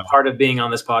 It's just part of being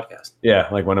on this podcast. Yeah,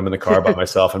 like when I'm in the car by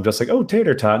myself, I'm just like, oh,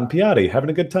 Tater Tot and Piatti having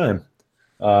a good time.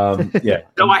 Yeah.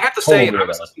 No, I have to say, I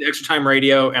was listening to Extra Time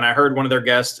Radio, and I heard one of their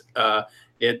guests. I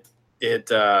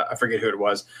forget who it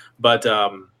was, but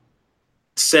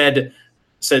said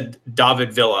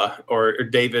David Villa or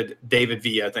David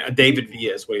Villa. I think David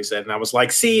Villa is what he said, and I was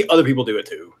like, "See, other people do it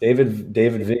too."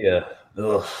 David Villa.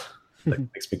 Ugh, that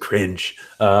makes me cringe.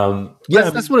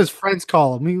 That's what his friends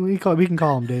call him. We can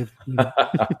call him Dave.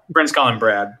 Friends call him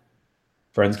Brad.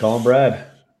 Friends call him Brad.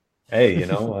 Hey,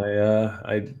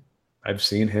 I've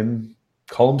seen him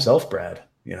call himself Brad.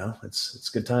 you know, it's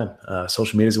a good time.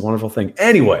 Social media is a wonderful thing.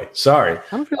 Anyway, sorry.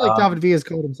 I don't feel like David Villa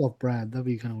called himself Brad. That'd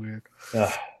be kind of weird.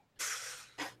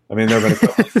 I mean, there have been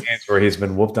a couple of games where he's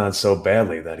been whooped on so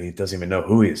badly that he doesn't even know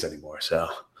who he is anymore. So,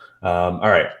 all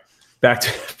right, back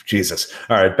to Jesus.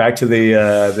 All right, back to the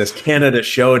this Canada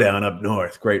showdown up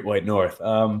north, Great White North.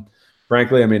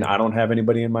 Frankly, I mean, I don't have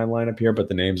anybody in my lineup here, but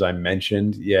the names I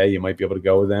mentioned, yeah, you might be able to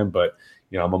go with them. But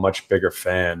you know, I'm a much bigger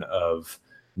fan of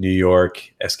New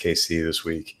York SKC this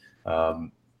week.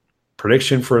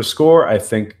 Prediction for a score, I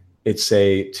think it's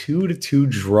a 2-2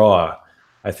 draw.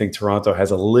 I think Toronto has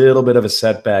a little bit of a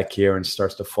setback here and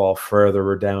starts to fall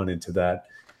further down into that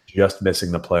just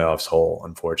missing the playoffs hole,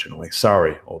 unfortunately.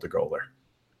 Sorry, older goaler.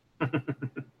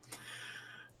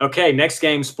 Okay, next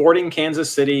game, Sporting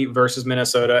Kansas City versus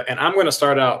Minnesota. And I'm going to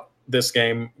start out this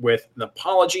game with an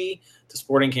apology to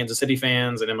Sporting Kansas City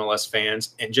fans and MLS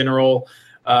fans in general.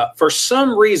 For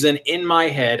some reason, in my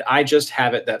head, I just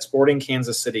have it that Sporting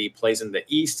Kansas City plays in the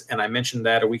East, and I mentioned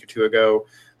that a week or two ago,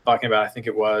 talking about, I think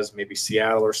it was maybe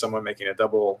Seattle or someone making a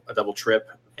double trip,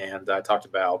 and I talked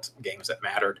about games that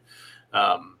mattered.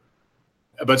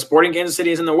 But Sporting Kansas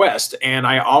City is in the West, and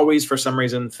I always, for some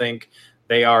reason, think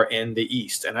they are in the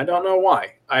East, and I don't know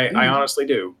why. I honestly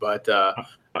do, but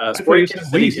Sporting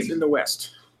Kansas City is in the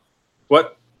West.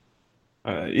 What?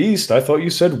 East? I thought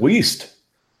you said West.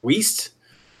 West?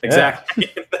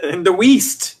 Exactly. Yeah. In the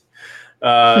West.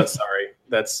 Sorry.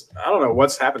 I don't know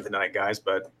what's happened tonight, guys,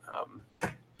 but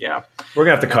yeah. We're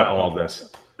going to have to cut all of this.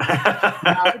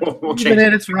 We'll change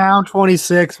it. It's round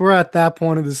 26. We're at that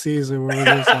point of the season where we're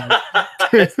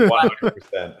just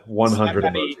like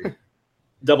 100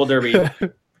 double derby.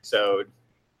 So,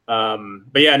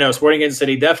 but yeah, no, Sporting Kansas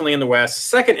City definitely in the West,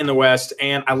 second in the West,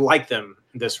 and I like them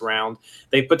this round.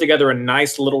 They put together a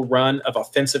nice little run of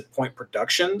offensive point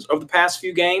productions over the past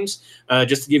few games.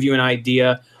 Just to give you an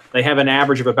idea, they have an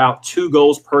average of about 2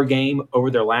 goals per game over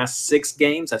their last 6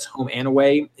 games. That's home and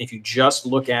away. If you just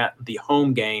look at the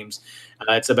home games,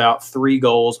 it's about 3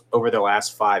 goals over their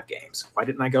last 5 games. Why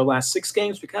didn't I go last 6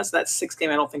 games? Because that 6th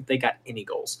game, I don't think they got any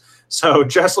goals. So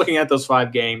just looking at those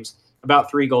 5 games, about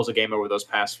 3 goals a game over those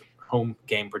past home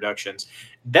game productions.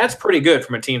 That's pretty good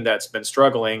from a team that's been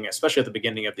struggling, especially at the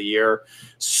beginning of the year.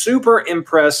 Super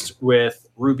impressed with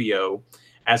Rubio.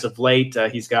 As of late,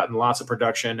 he's gotten lots of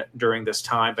production during this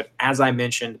time. But as I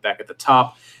mentioned back at the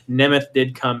top, Nemeth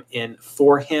did come in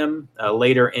for him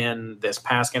later in this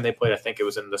past game they played. I think it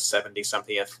was in the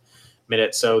 70-somethingth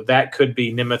minute. So that could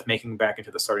be Nemeth making back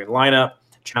into the starting lineup,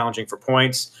 challenging for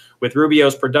points. With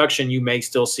Rubio's production, you may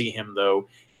still see him, though,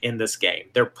 in this game.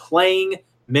 They're playing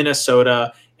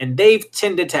Minnesota, and they've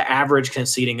tended to average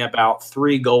conceding about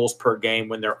 3 goals per game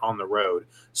when they're on the road.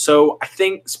 So I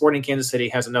think Sporting Kansas City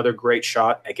has another great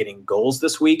shot at getting goals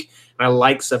this week, and I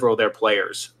like several of their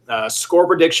players. Score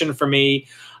prediction for me,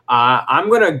 I'm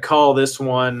going to call this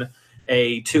one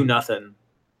a 2-0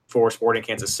 for Sporting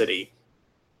Kansas City.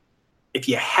 If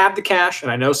you have the cash,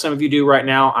 and I know some of you do right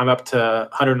now, I'm up to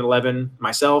 111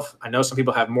 myself. I know some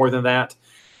people have more than that.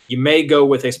 You may go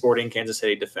with a Sporting Kansas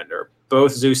City defender.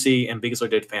 Both Zusi and Beasley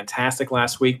did fantastic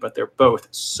last week, but they're both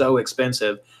so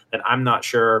expensive that I'm not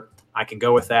sure I can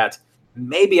go with that.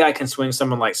 Maybe I can swing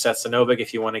someone like Seth Sinovic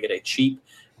if you want to get a cheap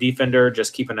defender.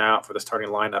 Just keep an eye out for the starting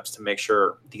lineups to make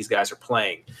sure these guys are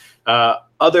playing.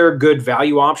 Other good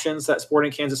value options that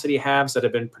Sporting Kansas City has that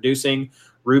have been producing.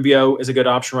 Rubio is a good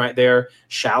option right there.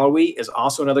 Shallowy is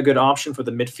also another good option for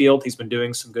the midfield. He's been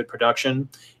doing some good production.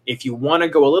 If you want to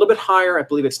go a little bit higher, I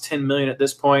believe it's $10 million at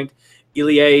this point.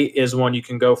 Ilie is one you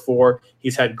can go for.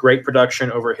 He's had great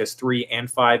production over his 3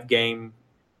 and 5 game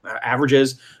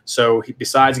averages. So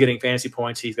besides getting fantasy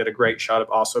points, he's got a great shot of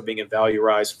also being a value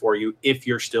rise for you if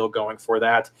you're still going for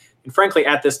that. And frankly,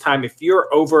 at this time, if you're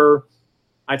over,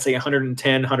 I'd say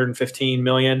 110, 115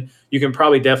 million, you can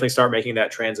probably definitely start making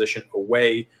that transition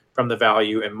away from the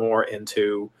value and more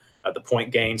into the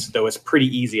point gains, though it's pretty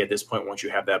easy at this point once you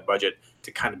have that budget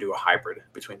to kind of do a hybrid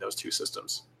between those two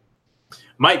systems.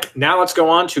 Mike, now let's go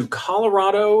on to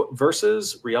Colorado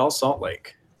versus Real Salt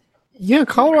Lake. Yeah,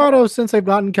 Colorado, since they've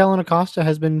gotten Kellen Acosta,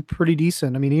 has been pretty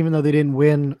decent. I mean, even though they didn't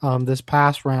win this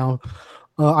past round,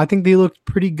 I think they looked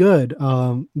pretty good.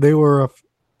 They were a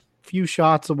few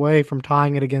shots away from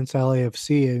tying it against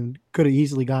LAFC and could have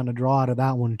easily gotten a draw out of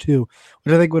that one too,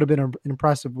 which I think would have been an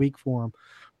impressive week for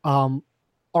them.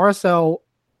 RSL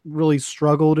really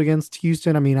struggled against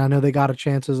Houston. I mean, I know they got a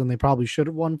chances and they probably should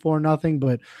have won 4-0,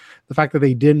 but the fact that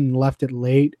they didn't and left it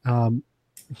late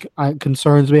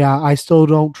concerns me. I still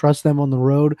don't trust them on the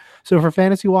road. So for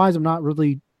fantasy wise, I'm not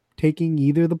really taking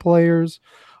either of the players.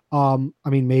 I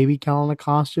mean, maybe Kellen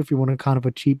Acosta if you want a kind of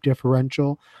a cheap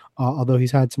differential. although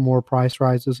he's had some more price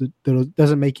rises. That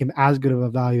doesn't make him as good of a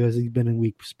value as he's been in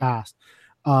weeks past.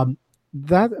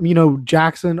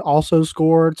 Jackson also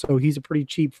scored, so he's a pretty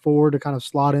cheap forward to kind of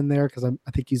slot in there because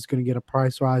I think he's going to get a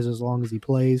price rise as long as he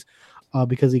plays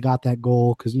because he got that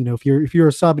goal. Because if you're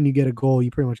a sub and you get a goal,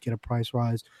 you pretty much get a price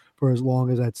rise for as long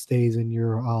as that stays in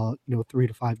your 3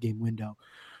 to 5 game window.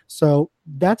 So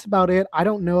that's about it. I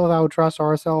don't know if I would trust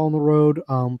RSL on the road.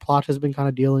 Plot has been kind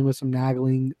of dealing with some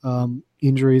nagging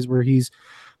injuries where he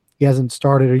hasn't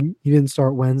started. He didn't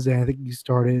start Wednesday. I think he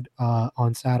started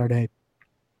on Saturday.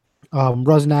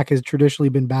 Rusnak has traditionally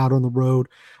been bad on the road,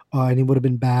 and he would have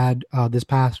been bad this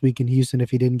past week in Houston if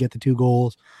he didn't get the 2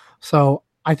 goals. So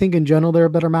I think in general there are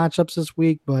better matchups this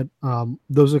week, but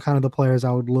those are kind of the players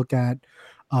I would look at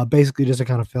basically just to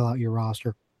kind of fill out your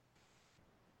roster.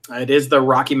 It is the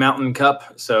Rocky Mountain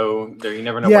Cup, so there you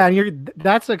never know. Yeah, and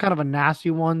that's a kind of a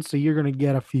nasty one, so you're going to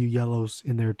get a few yellows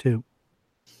in there too.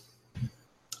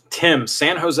 Tim,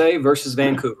 San Jose versus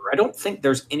Vancouver. I don't think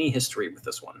there's any history with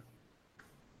this one.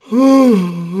 There's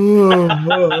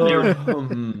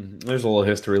a little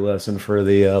history lesson for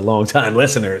the long-time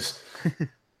listeners.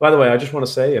 By the way, I just want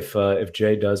to say if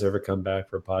Jay does ever come back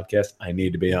for a podcast, I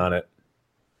need to be on it.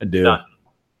 I do. Done.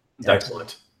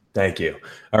 Excellent. Thank you.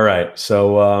 All right.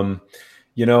 So,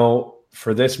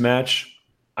 for this match,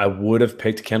 I would have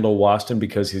picked Kendall Waston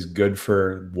because he's good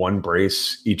for 1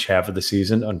 brace each half of the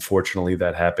season. Unfortunately,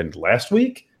 that happened last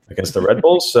week against the Red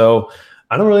Bulls. So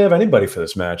I don't really have anybody for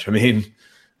this match. I mean,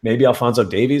 maybe Alphonso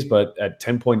Davies, but at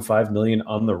 10.5 million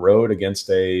on the road against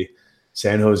a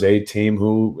San Jose team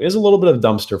who is a little bit of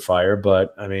dumpster fire,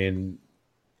 but I mean,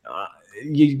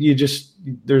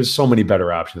 there's so many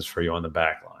better options for you on the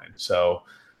back line. So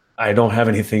I don't have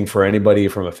anything for anybody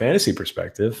from a fantasy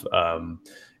perspective.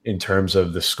 In terms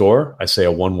of the score, I say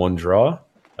a 1-1 draw.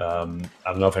 I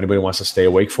don't know if anybody wants to stay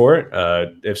awake for it.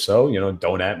 If so,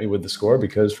 don't at me with the score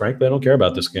because frankly, I don't care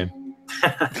about this game.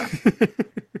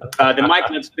 Then Mike,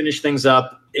 let's finish things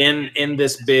up in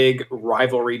this big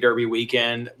rivalry derby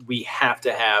weekend. We have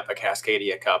to have a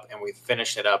Cascadia Cup, and we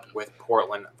finished it up with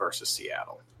Portland versus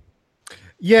Seattle.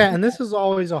 Yeah, and this is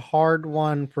always a hard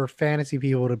one for fantasy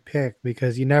people to pick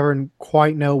because you never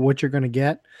quite know what you're going to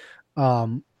get.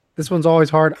 This one's always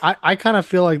hard. I kind of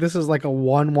feel like this is like a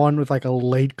 1-1 with like a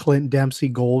late Clint Dempsey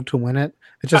goal to win it.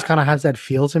 It just kind of has that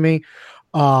feel to me.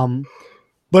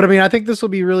 But I mean, I think this will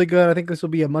be really good. I think this will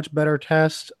be a much better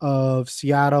test of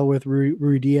Seattle with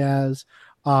Rui Diaz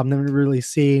than we've really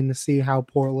seen to see how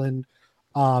Portland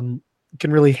can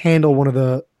really handle one of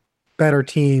the better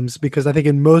teams because I think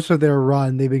in most of their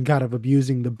run, they've been kind of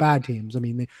abusing the bad teams. I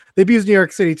mean, they abused New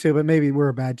York City too, but maybe we're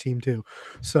a bad team too.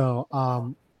 So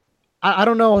I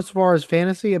don't know as far as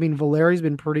fantasy. I mean, Valeri's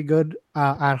been pretty good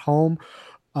at home,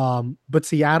 but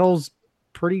Seattle's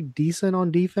pretty decent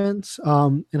on defense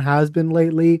and has been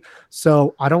lately.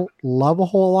 So I don't love a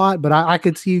whole lot, but I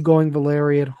could see you going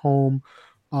Valeri at home.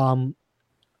 I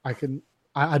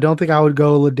don't think I would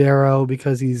go Ladero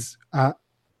because he's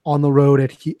on the road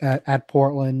at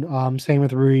Portland. Same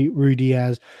with Rui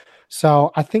Diaz.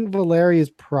 So I think Valeri is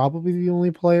probably the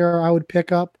only player I would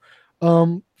pick up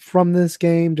from this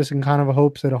game, just in kind of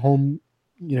hopes that a home,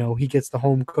 he gets the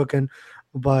home cooking.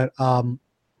 But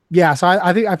yeah, so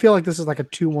I feel like this is like a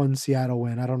 2-1 Seattle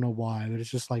win. I don't know why, but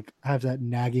it's just like have that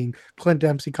nagging. Clint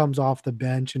Dempsey comes off the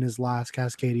bench in his last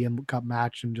Cascadia Cup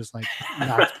match and just like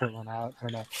knocks Portland out. I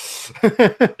don't know.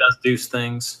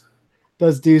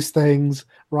 Does deuce things,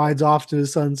 rides off to the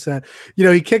sunset.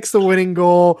 He kicks the winning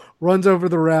goal, runs over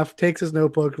the ref, takes his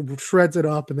notebook, shreds it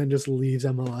up, and then just leaves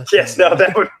MLS. Yes, no,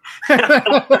 that would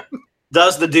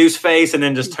does the deuce face and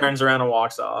then just turns around and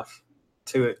walks off.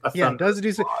 Does the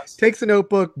deuce, takes the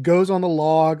notebook, goes on the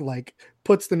log, like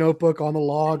puts the notebook on the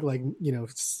log, like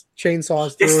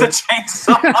chainsaws through it's the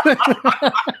chainsaw.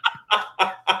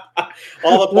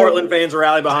 All the Portland fans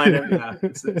rally behind him. Yeah,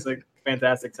 it's a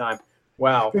fantastic time.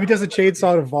 Wow. Maybe does a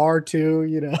chainsaw to VAR too,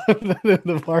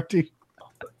 the VAR team.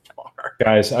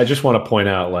 Guys, I just want to point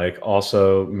out,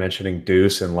 also mentioning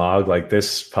deuce and log,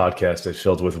 this podcast is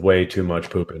filled with way too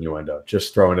much poop innuendo.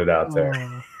 Just throwing it out there.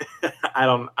 I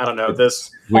don't know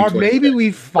this. Or maybe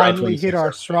we finally hit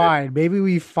our stride. Maybe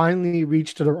we finally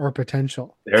reached our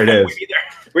potential. There it is.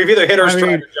 We've either hit our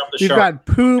stride or jumped the shark. We've got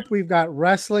poop. We've got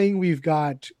wrestling. We've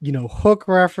got hook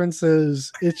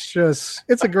references. It's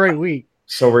a great week.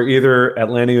 So we're either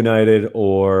Atlanta United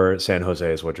or San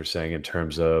Jose is what you're saying in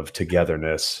terms of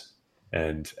togetherness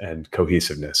and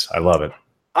cohesiveness. I love it.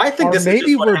 I think this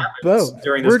maybe is just we're both.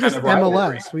 During we're this just kind of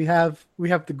rivalry. MLS. We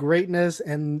have the greatness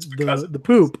and the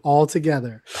poop all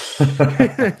together.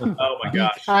 Oh my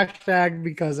gosh! Hashtag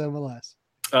because MLS.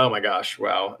 Oh my gosh!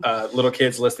 Wow, little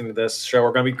kids listening to this show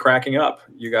are going to be cracking up.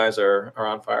 You guys are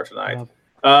on fire tonight.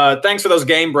 Thanks for those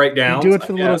game breakdowns. You do it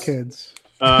for the little kids.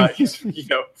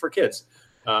 For kids.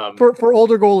 For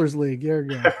older goalers league. There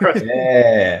you go.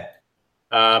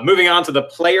 Yeah. Moving on to the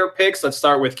player picks. Let's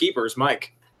start with keepers,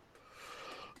 Mike.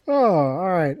 Oh, all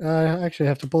right. I actually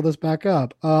have to pull this back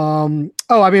up. I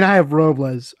have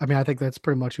Robles. I think that's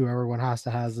pretty much who everyone has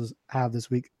to have this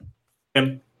week.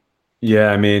 Tim?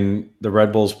 Yeah, the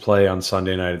Red Bulls play on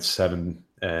Sunday night at 7,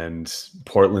 and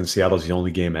Portland, Seattle's the only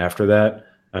game after that.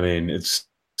 It's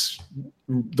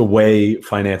the way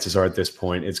finances are at this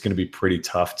point, it's going to be pretty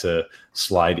tough to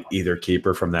slide either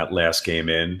keeper from that last game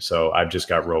in. So I've just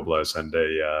got Robles and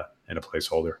a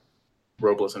placeholder.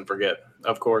 Robles and forget,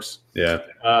 of course. Yeah.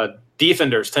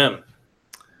 Defenders, Tim.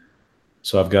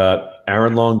 So I've got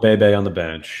Aaron Long-Bebe on the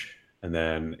bench, and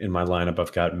then in my lineup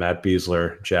I've got Matt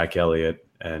Beasler, Jack Elliott,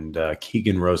 and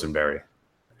Keegan Rosenberry.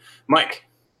 Mike.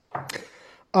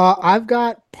 I've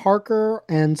got Parker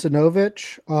and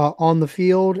Sinovich on the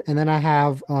field, and then I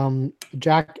have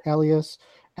Jack Elliott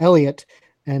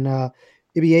and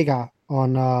Ibiega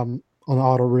on the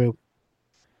auto route.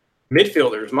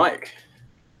 Midfielders, Mike.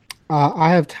 I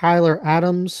have Tyler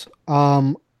Adams,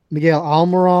 Miguel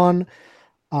Almiron,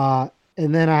 and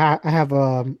then I have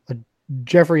a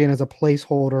Jeffrey in as a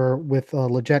placeholder with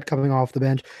Leggett coming off the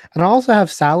bench. And I also have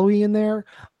Saloui in there.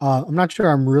 I'm not sure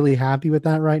I'm really happy with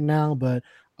that right now, but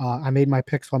I made my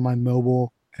picks on my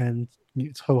mobile, and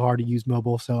it's so hard to use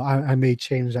mobile. So I may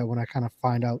change that when I kind of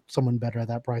find out someone better at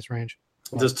that price range.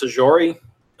 Does Tajori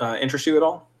interest you at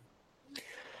all?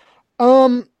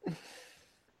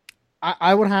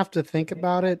 I would have to think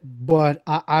about it, but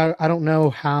I don't know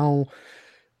how.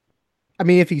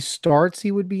 If he starts,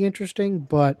 he would be interesting,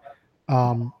 but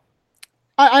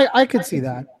I could see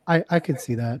that. I could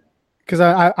see that because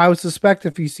I would suspect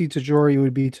if you see Tajori, it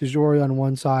would be Tajori on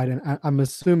one side, and I'm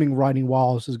assuming Rodney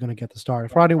Wallace is going to get the start.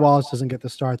 If Rodney Wallace doesn't get the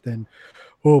start, then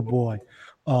oh boy,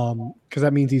 because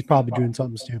that means he's probably doing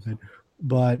something stupid.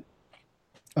 But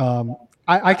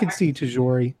I could see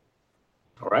Tajori.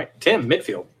 All right, Tim,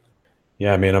 midfield.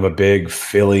 Yeah, I'm a big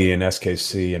Philly and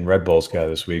SKC and Red Bulls guy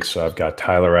this week. So I've got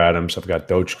Tyler Adams, I've got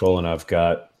Dochkol, and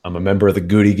I'm a member of the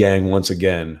Goody Gang once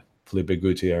again. Felipe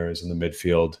Gutierrez in the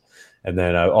midfield. And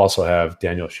then I also have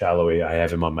Daniel Shallowy. I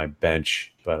have him on my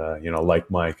bench. But,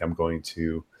 like Mike, I'm going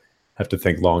to have to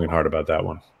think long and hard about that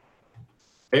one.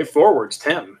 Hey, forwards,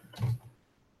 Tim.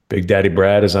 Big Daddy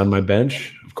Brad is on my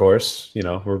bench, of course.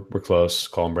 We're close.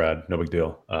 Call him Brad. No big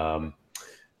deal.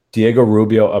 Diego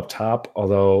Rubio up top,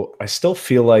 although I still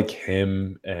feel like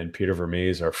him and Peter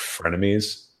Vermees are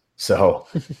frenemies. So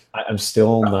I'm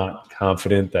still not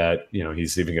confident that,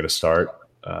 he's even going to start.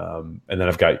 And then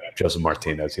I've got Joseph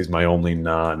Martinez. He's my only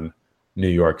non-New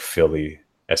York Philly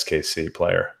SKC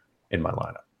player in my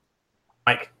lineup.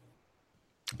 Mike.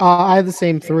 I have the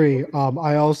same three.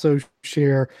 I also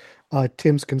share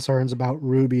Tim's concerns about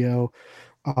Rubio.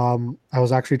 I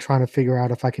was actually trying to figure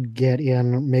out if I could get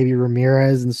in maybe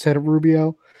Ramirez instead of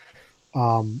Rubio.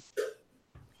 Yeah,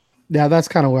 that's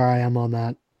kind of where I am on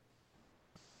that.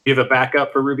 You have a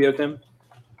backup for Rubio, Tim?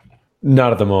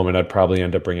 Not at the moment. I'd probably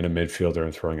end up bringing a midfielder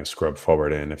and throwing a scrub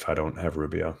forward in if I don't have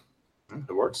Rubio.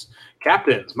 It works.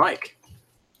 Captains, Mike.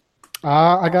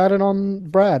 I got it on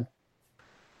Brad.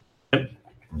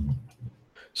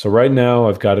 So right now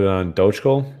I've got it on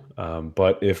Dochkol,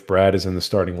 but if Brad is in the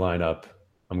starting lineup,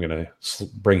 I'm going to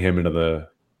bring him into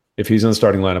if he's in the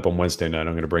starting lineup on Wednesday night,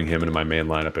 I'm going to bring him into my main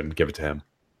lineup and give it to him.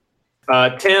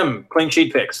 Tim, clean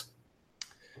sheet picks.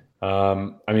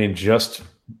 Just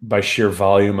by sheer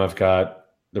volume, I've got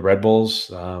the Red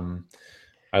Bulls.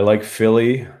 I like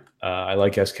Philly. I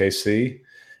like SKC.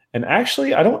 And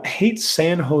actually, I don't hate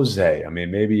San Jose.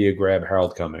 Maybe you grab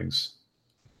Harold Cummings.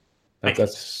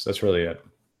 That's really it.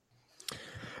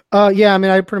 Yeah,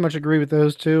 I pretty much agree with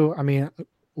those two.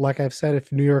 Like I've said,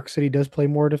 if New York City does play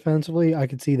more defensively, I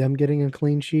could see them getting a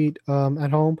clean sheet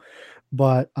at home.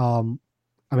 But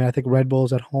I think Red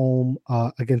Bulls at home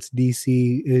against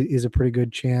DC is a pretty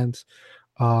good chance.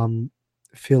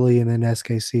 Philly and then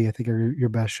SKC, I think, are your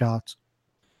best shots.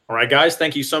 All right, guys,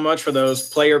 thank you so much for those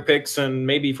player picks and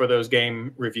maybe for those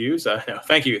game reviews.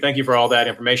 Thank you for all that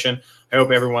information. I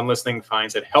hope everyone listening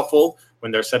finds it helpful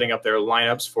when they're setting up their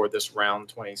lineups for this round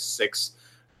 26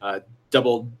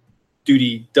 double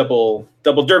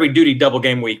derby duty double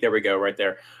game week. There we go, right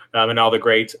there, and all the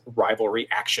great rivalry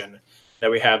action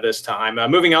that we have this time.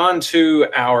 Moving on to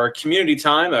our community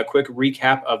time, a quick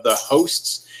recap of the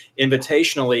hosts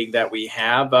invitational league that we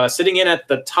have. Sitting in at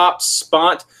the top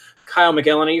spot, Kyle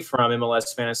McElhenney from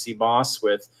MLS Fantasy Boss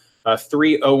with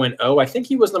 3-0-0. I think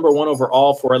he was number 1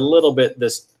 overall for a little bit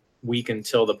this week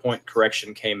until the point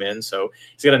correction came in. So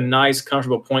he's got a nice,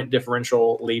 comfortable point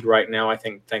differential lead right now, I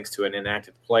think, thanks to an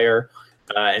inactive player.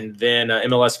 And then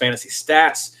MLS Fantasy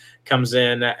Stats comes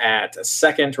in at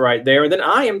second right there. And then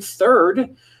I am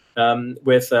third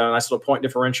with a nice little point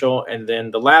differential. And then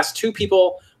the last 2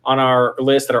 people on our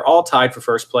list that are all tied for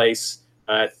first place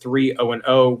at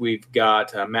 3-0-0, we've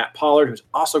got Matt Pollard, who's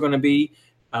also going to be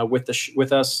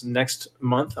with us next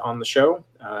month on the show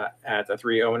at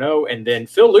 3-0-0. And then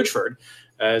Phil Luchford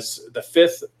as the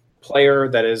 5th player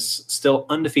that is still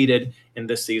undefeated in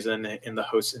this season in the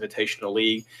Host Invitational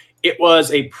League. It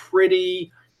was a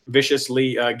pretty vicious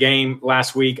game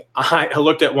last week. I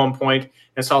looked at one point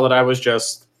and saw that I was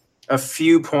just a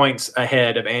few points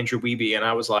ahead of Andrew Wiebe, and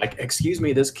I was like, excuse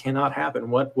me, this cannot happen.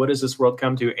 What does this world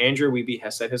come to? Andrew Wiebe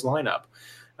has set his lineup.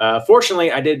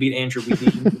 Fortunately, I did beat Andrew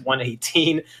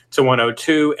Wiebe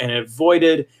 118-102 and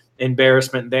avoided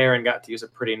embarrassment there and got to use a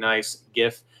pretty nice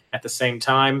GIF at the same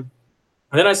time.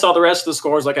 And then I saw the rest of the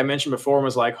scores, like I mentioned before, and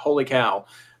was like, holy cow.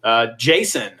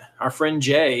 Jason, our friend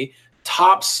Jay,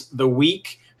 tops the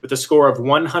week with a score of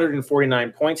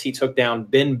 149 points. He took down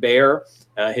Ben Bear,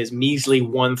 his measly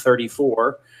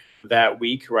 134 that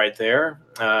week right there.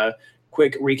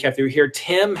 Quick recap through here.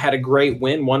 Tim had a great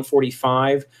win,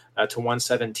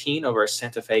 145-117 over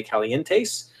Santa Fe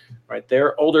Calientes right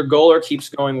there. Older Goaler keeps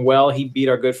going well. He beat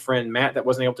our good friend Matt that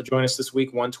wasn't able to join us this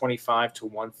week,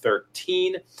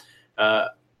 125-113.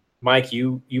 Mike,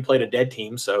 you played a dead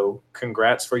team, so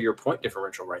congrats for your point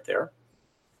differential right there.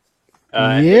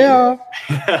 Congrats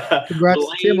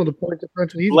to Tim on the point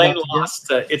differential. Blaine lost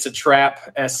It's a Trap,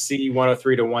 SC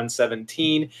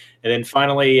 103-117. And then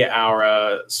finally,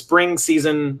 our spring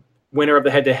season winner of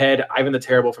the head-to-head, Ivan the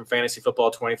Terrible from Fantasy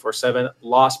Football 24/7,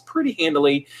 lost pretty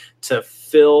handily to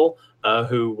Phil,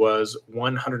 who was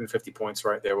 150 points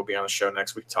right there. We'll be on the show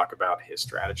next week to talk about his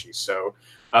strategy. So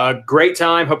great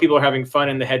time. Hope people are having fun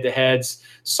in the head-to-heads.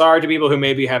 Sorry to people who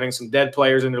may be having some dead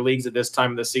players in their leagues at this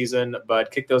time of the season,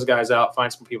 but kick those guys out,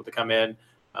 find some people to come in,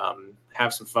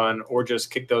 have some fun, or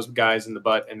just kick those guys in the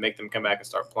butt and make them come back and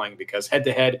start playing, because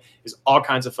head-to-head is all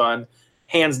kinds of fun.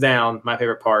 Hands down, my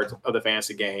favorite part of the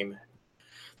fantasy game.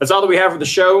 That's all that we have for the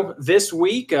show this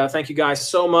week. Thank you guys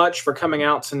so much for coming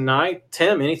out tonight.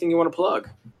 Tim, anything you want to plug?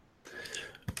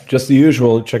 Just the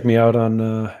usual. Check me out on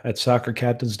at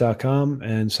soccercaptains.com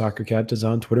and soccercaptains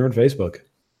on Twitter and Facebook.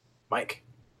 Mike.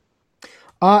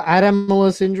 At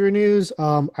MLS Injury News,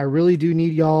 I really do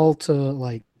need y'all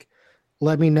to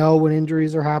let me know when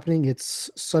injuries are happening. It's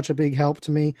such a big help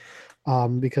to me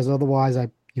because otherwise I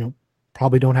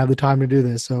probably don't have the time to do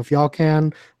this. So if y'all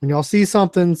can, when y'all see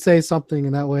something, say something,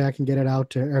 and that way I can get it out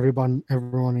to every one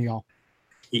of y'all.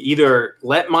 You either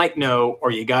let Mike know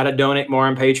or you got to donate more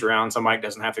on Patreon so Mike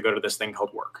doesn't have to go to this thing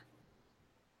called work.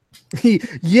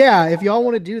 Yeah, if y'all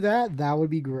want to do that, that would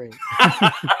be great.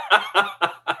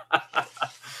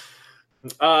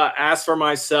 As for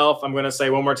myself, I'm going to say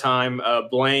one more time,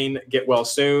 Blaine, get well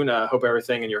soon. Hope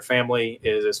everything in your family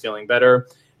is feeling better.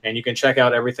 And you can check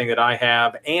out everything that I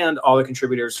have and all the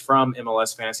contributors from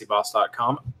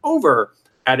MLSFantasyBoss.com over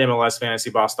at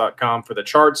MLSFantasyBoss.com for the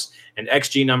charts and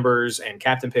XG numbers and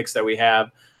captain picks that we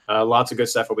have. Lots of good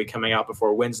stuff will be coming out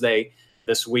before Wednesday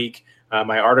this week.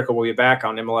 My article will be back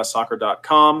on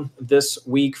MLSsoccer.com this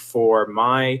week for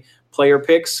my player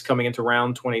picks coming into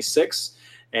round 26.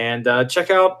 And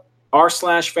check out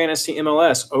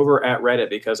r/FantasyMLS over at Reddit,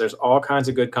 because there's all kinds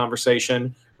of good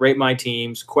conversation. Rate my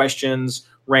teams, questions,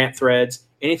 rant threads,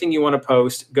 anything you want to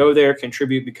post. Go there,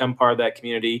 contribute, become part of that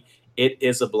community. It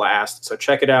is a blast. So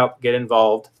check it out, get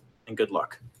involved, and good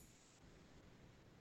luck.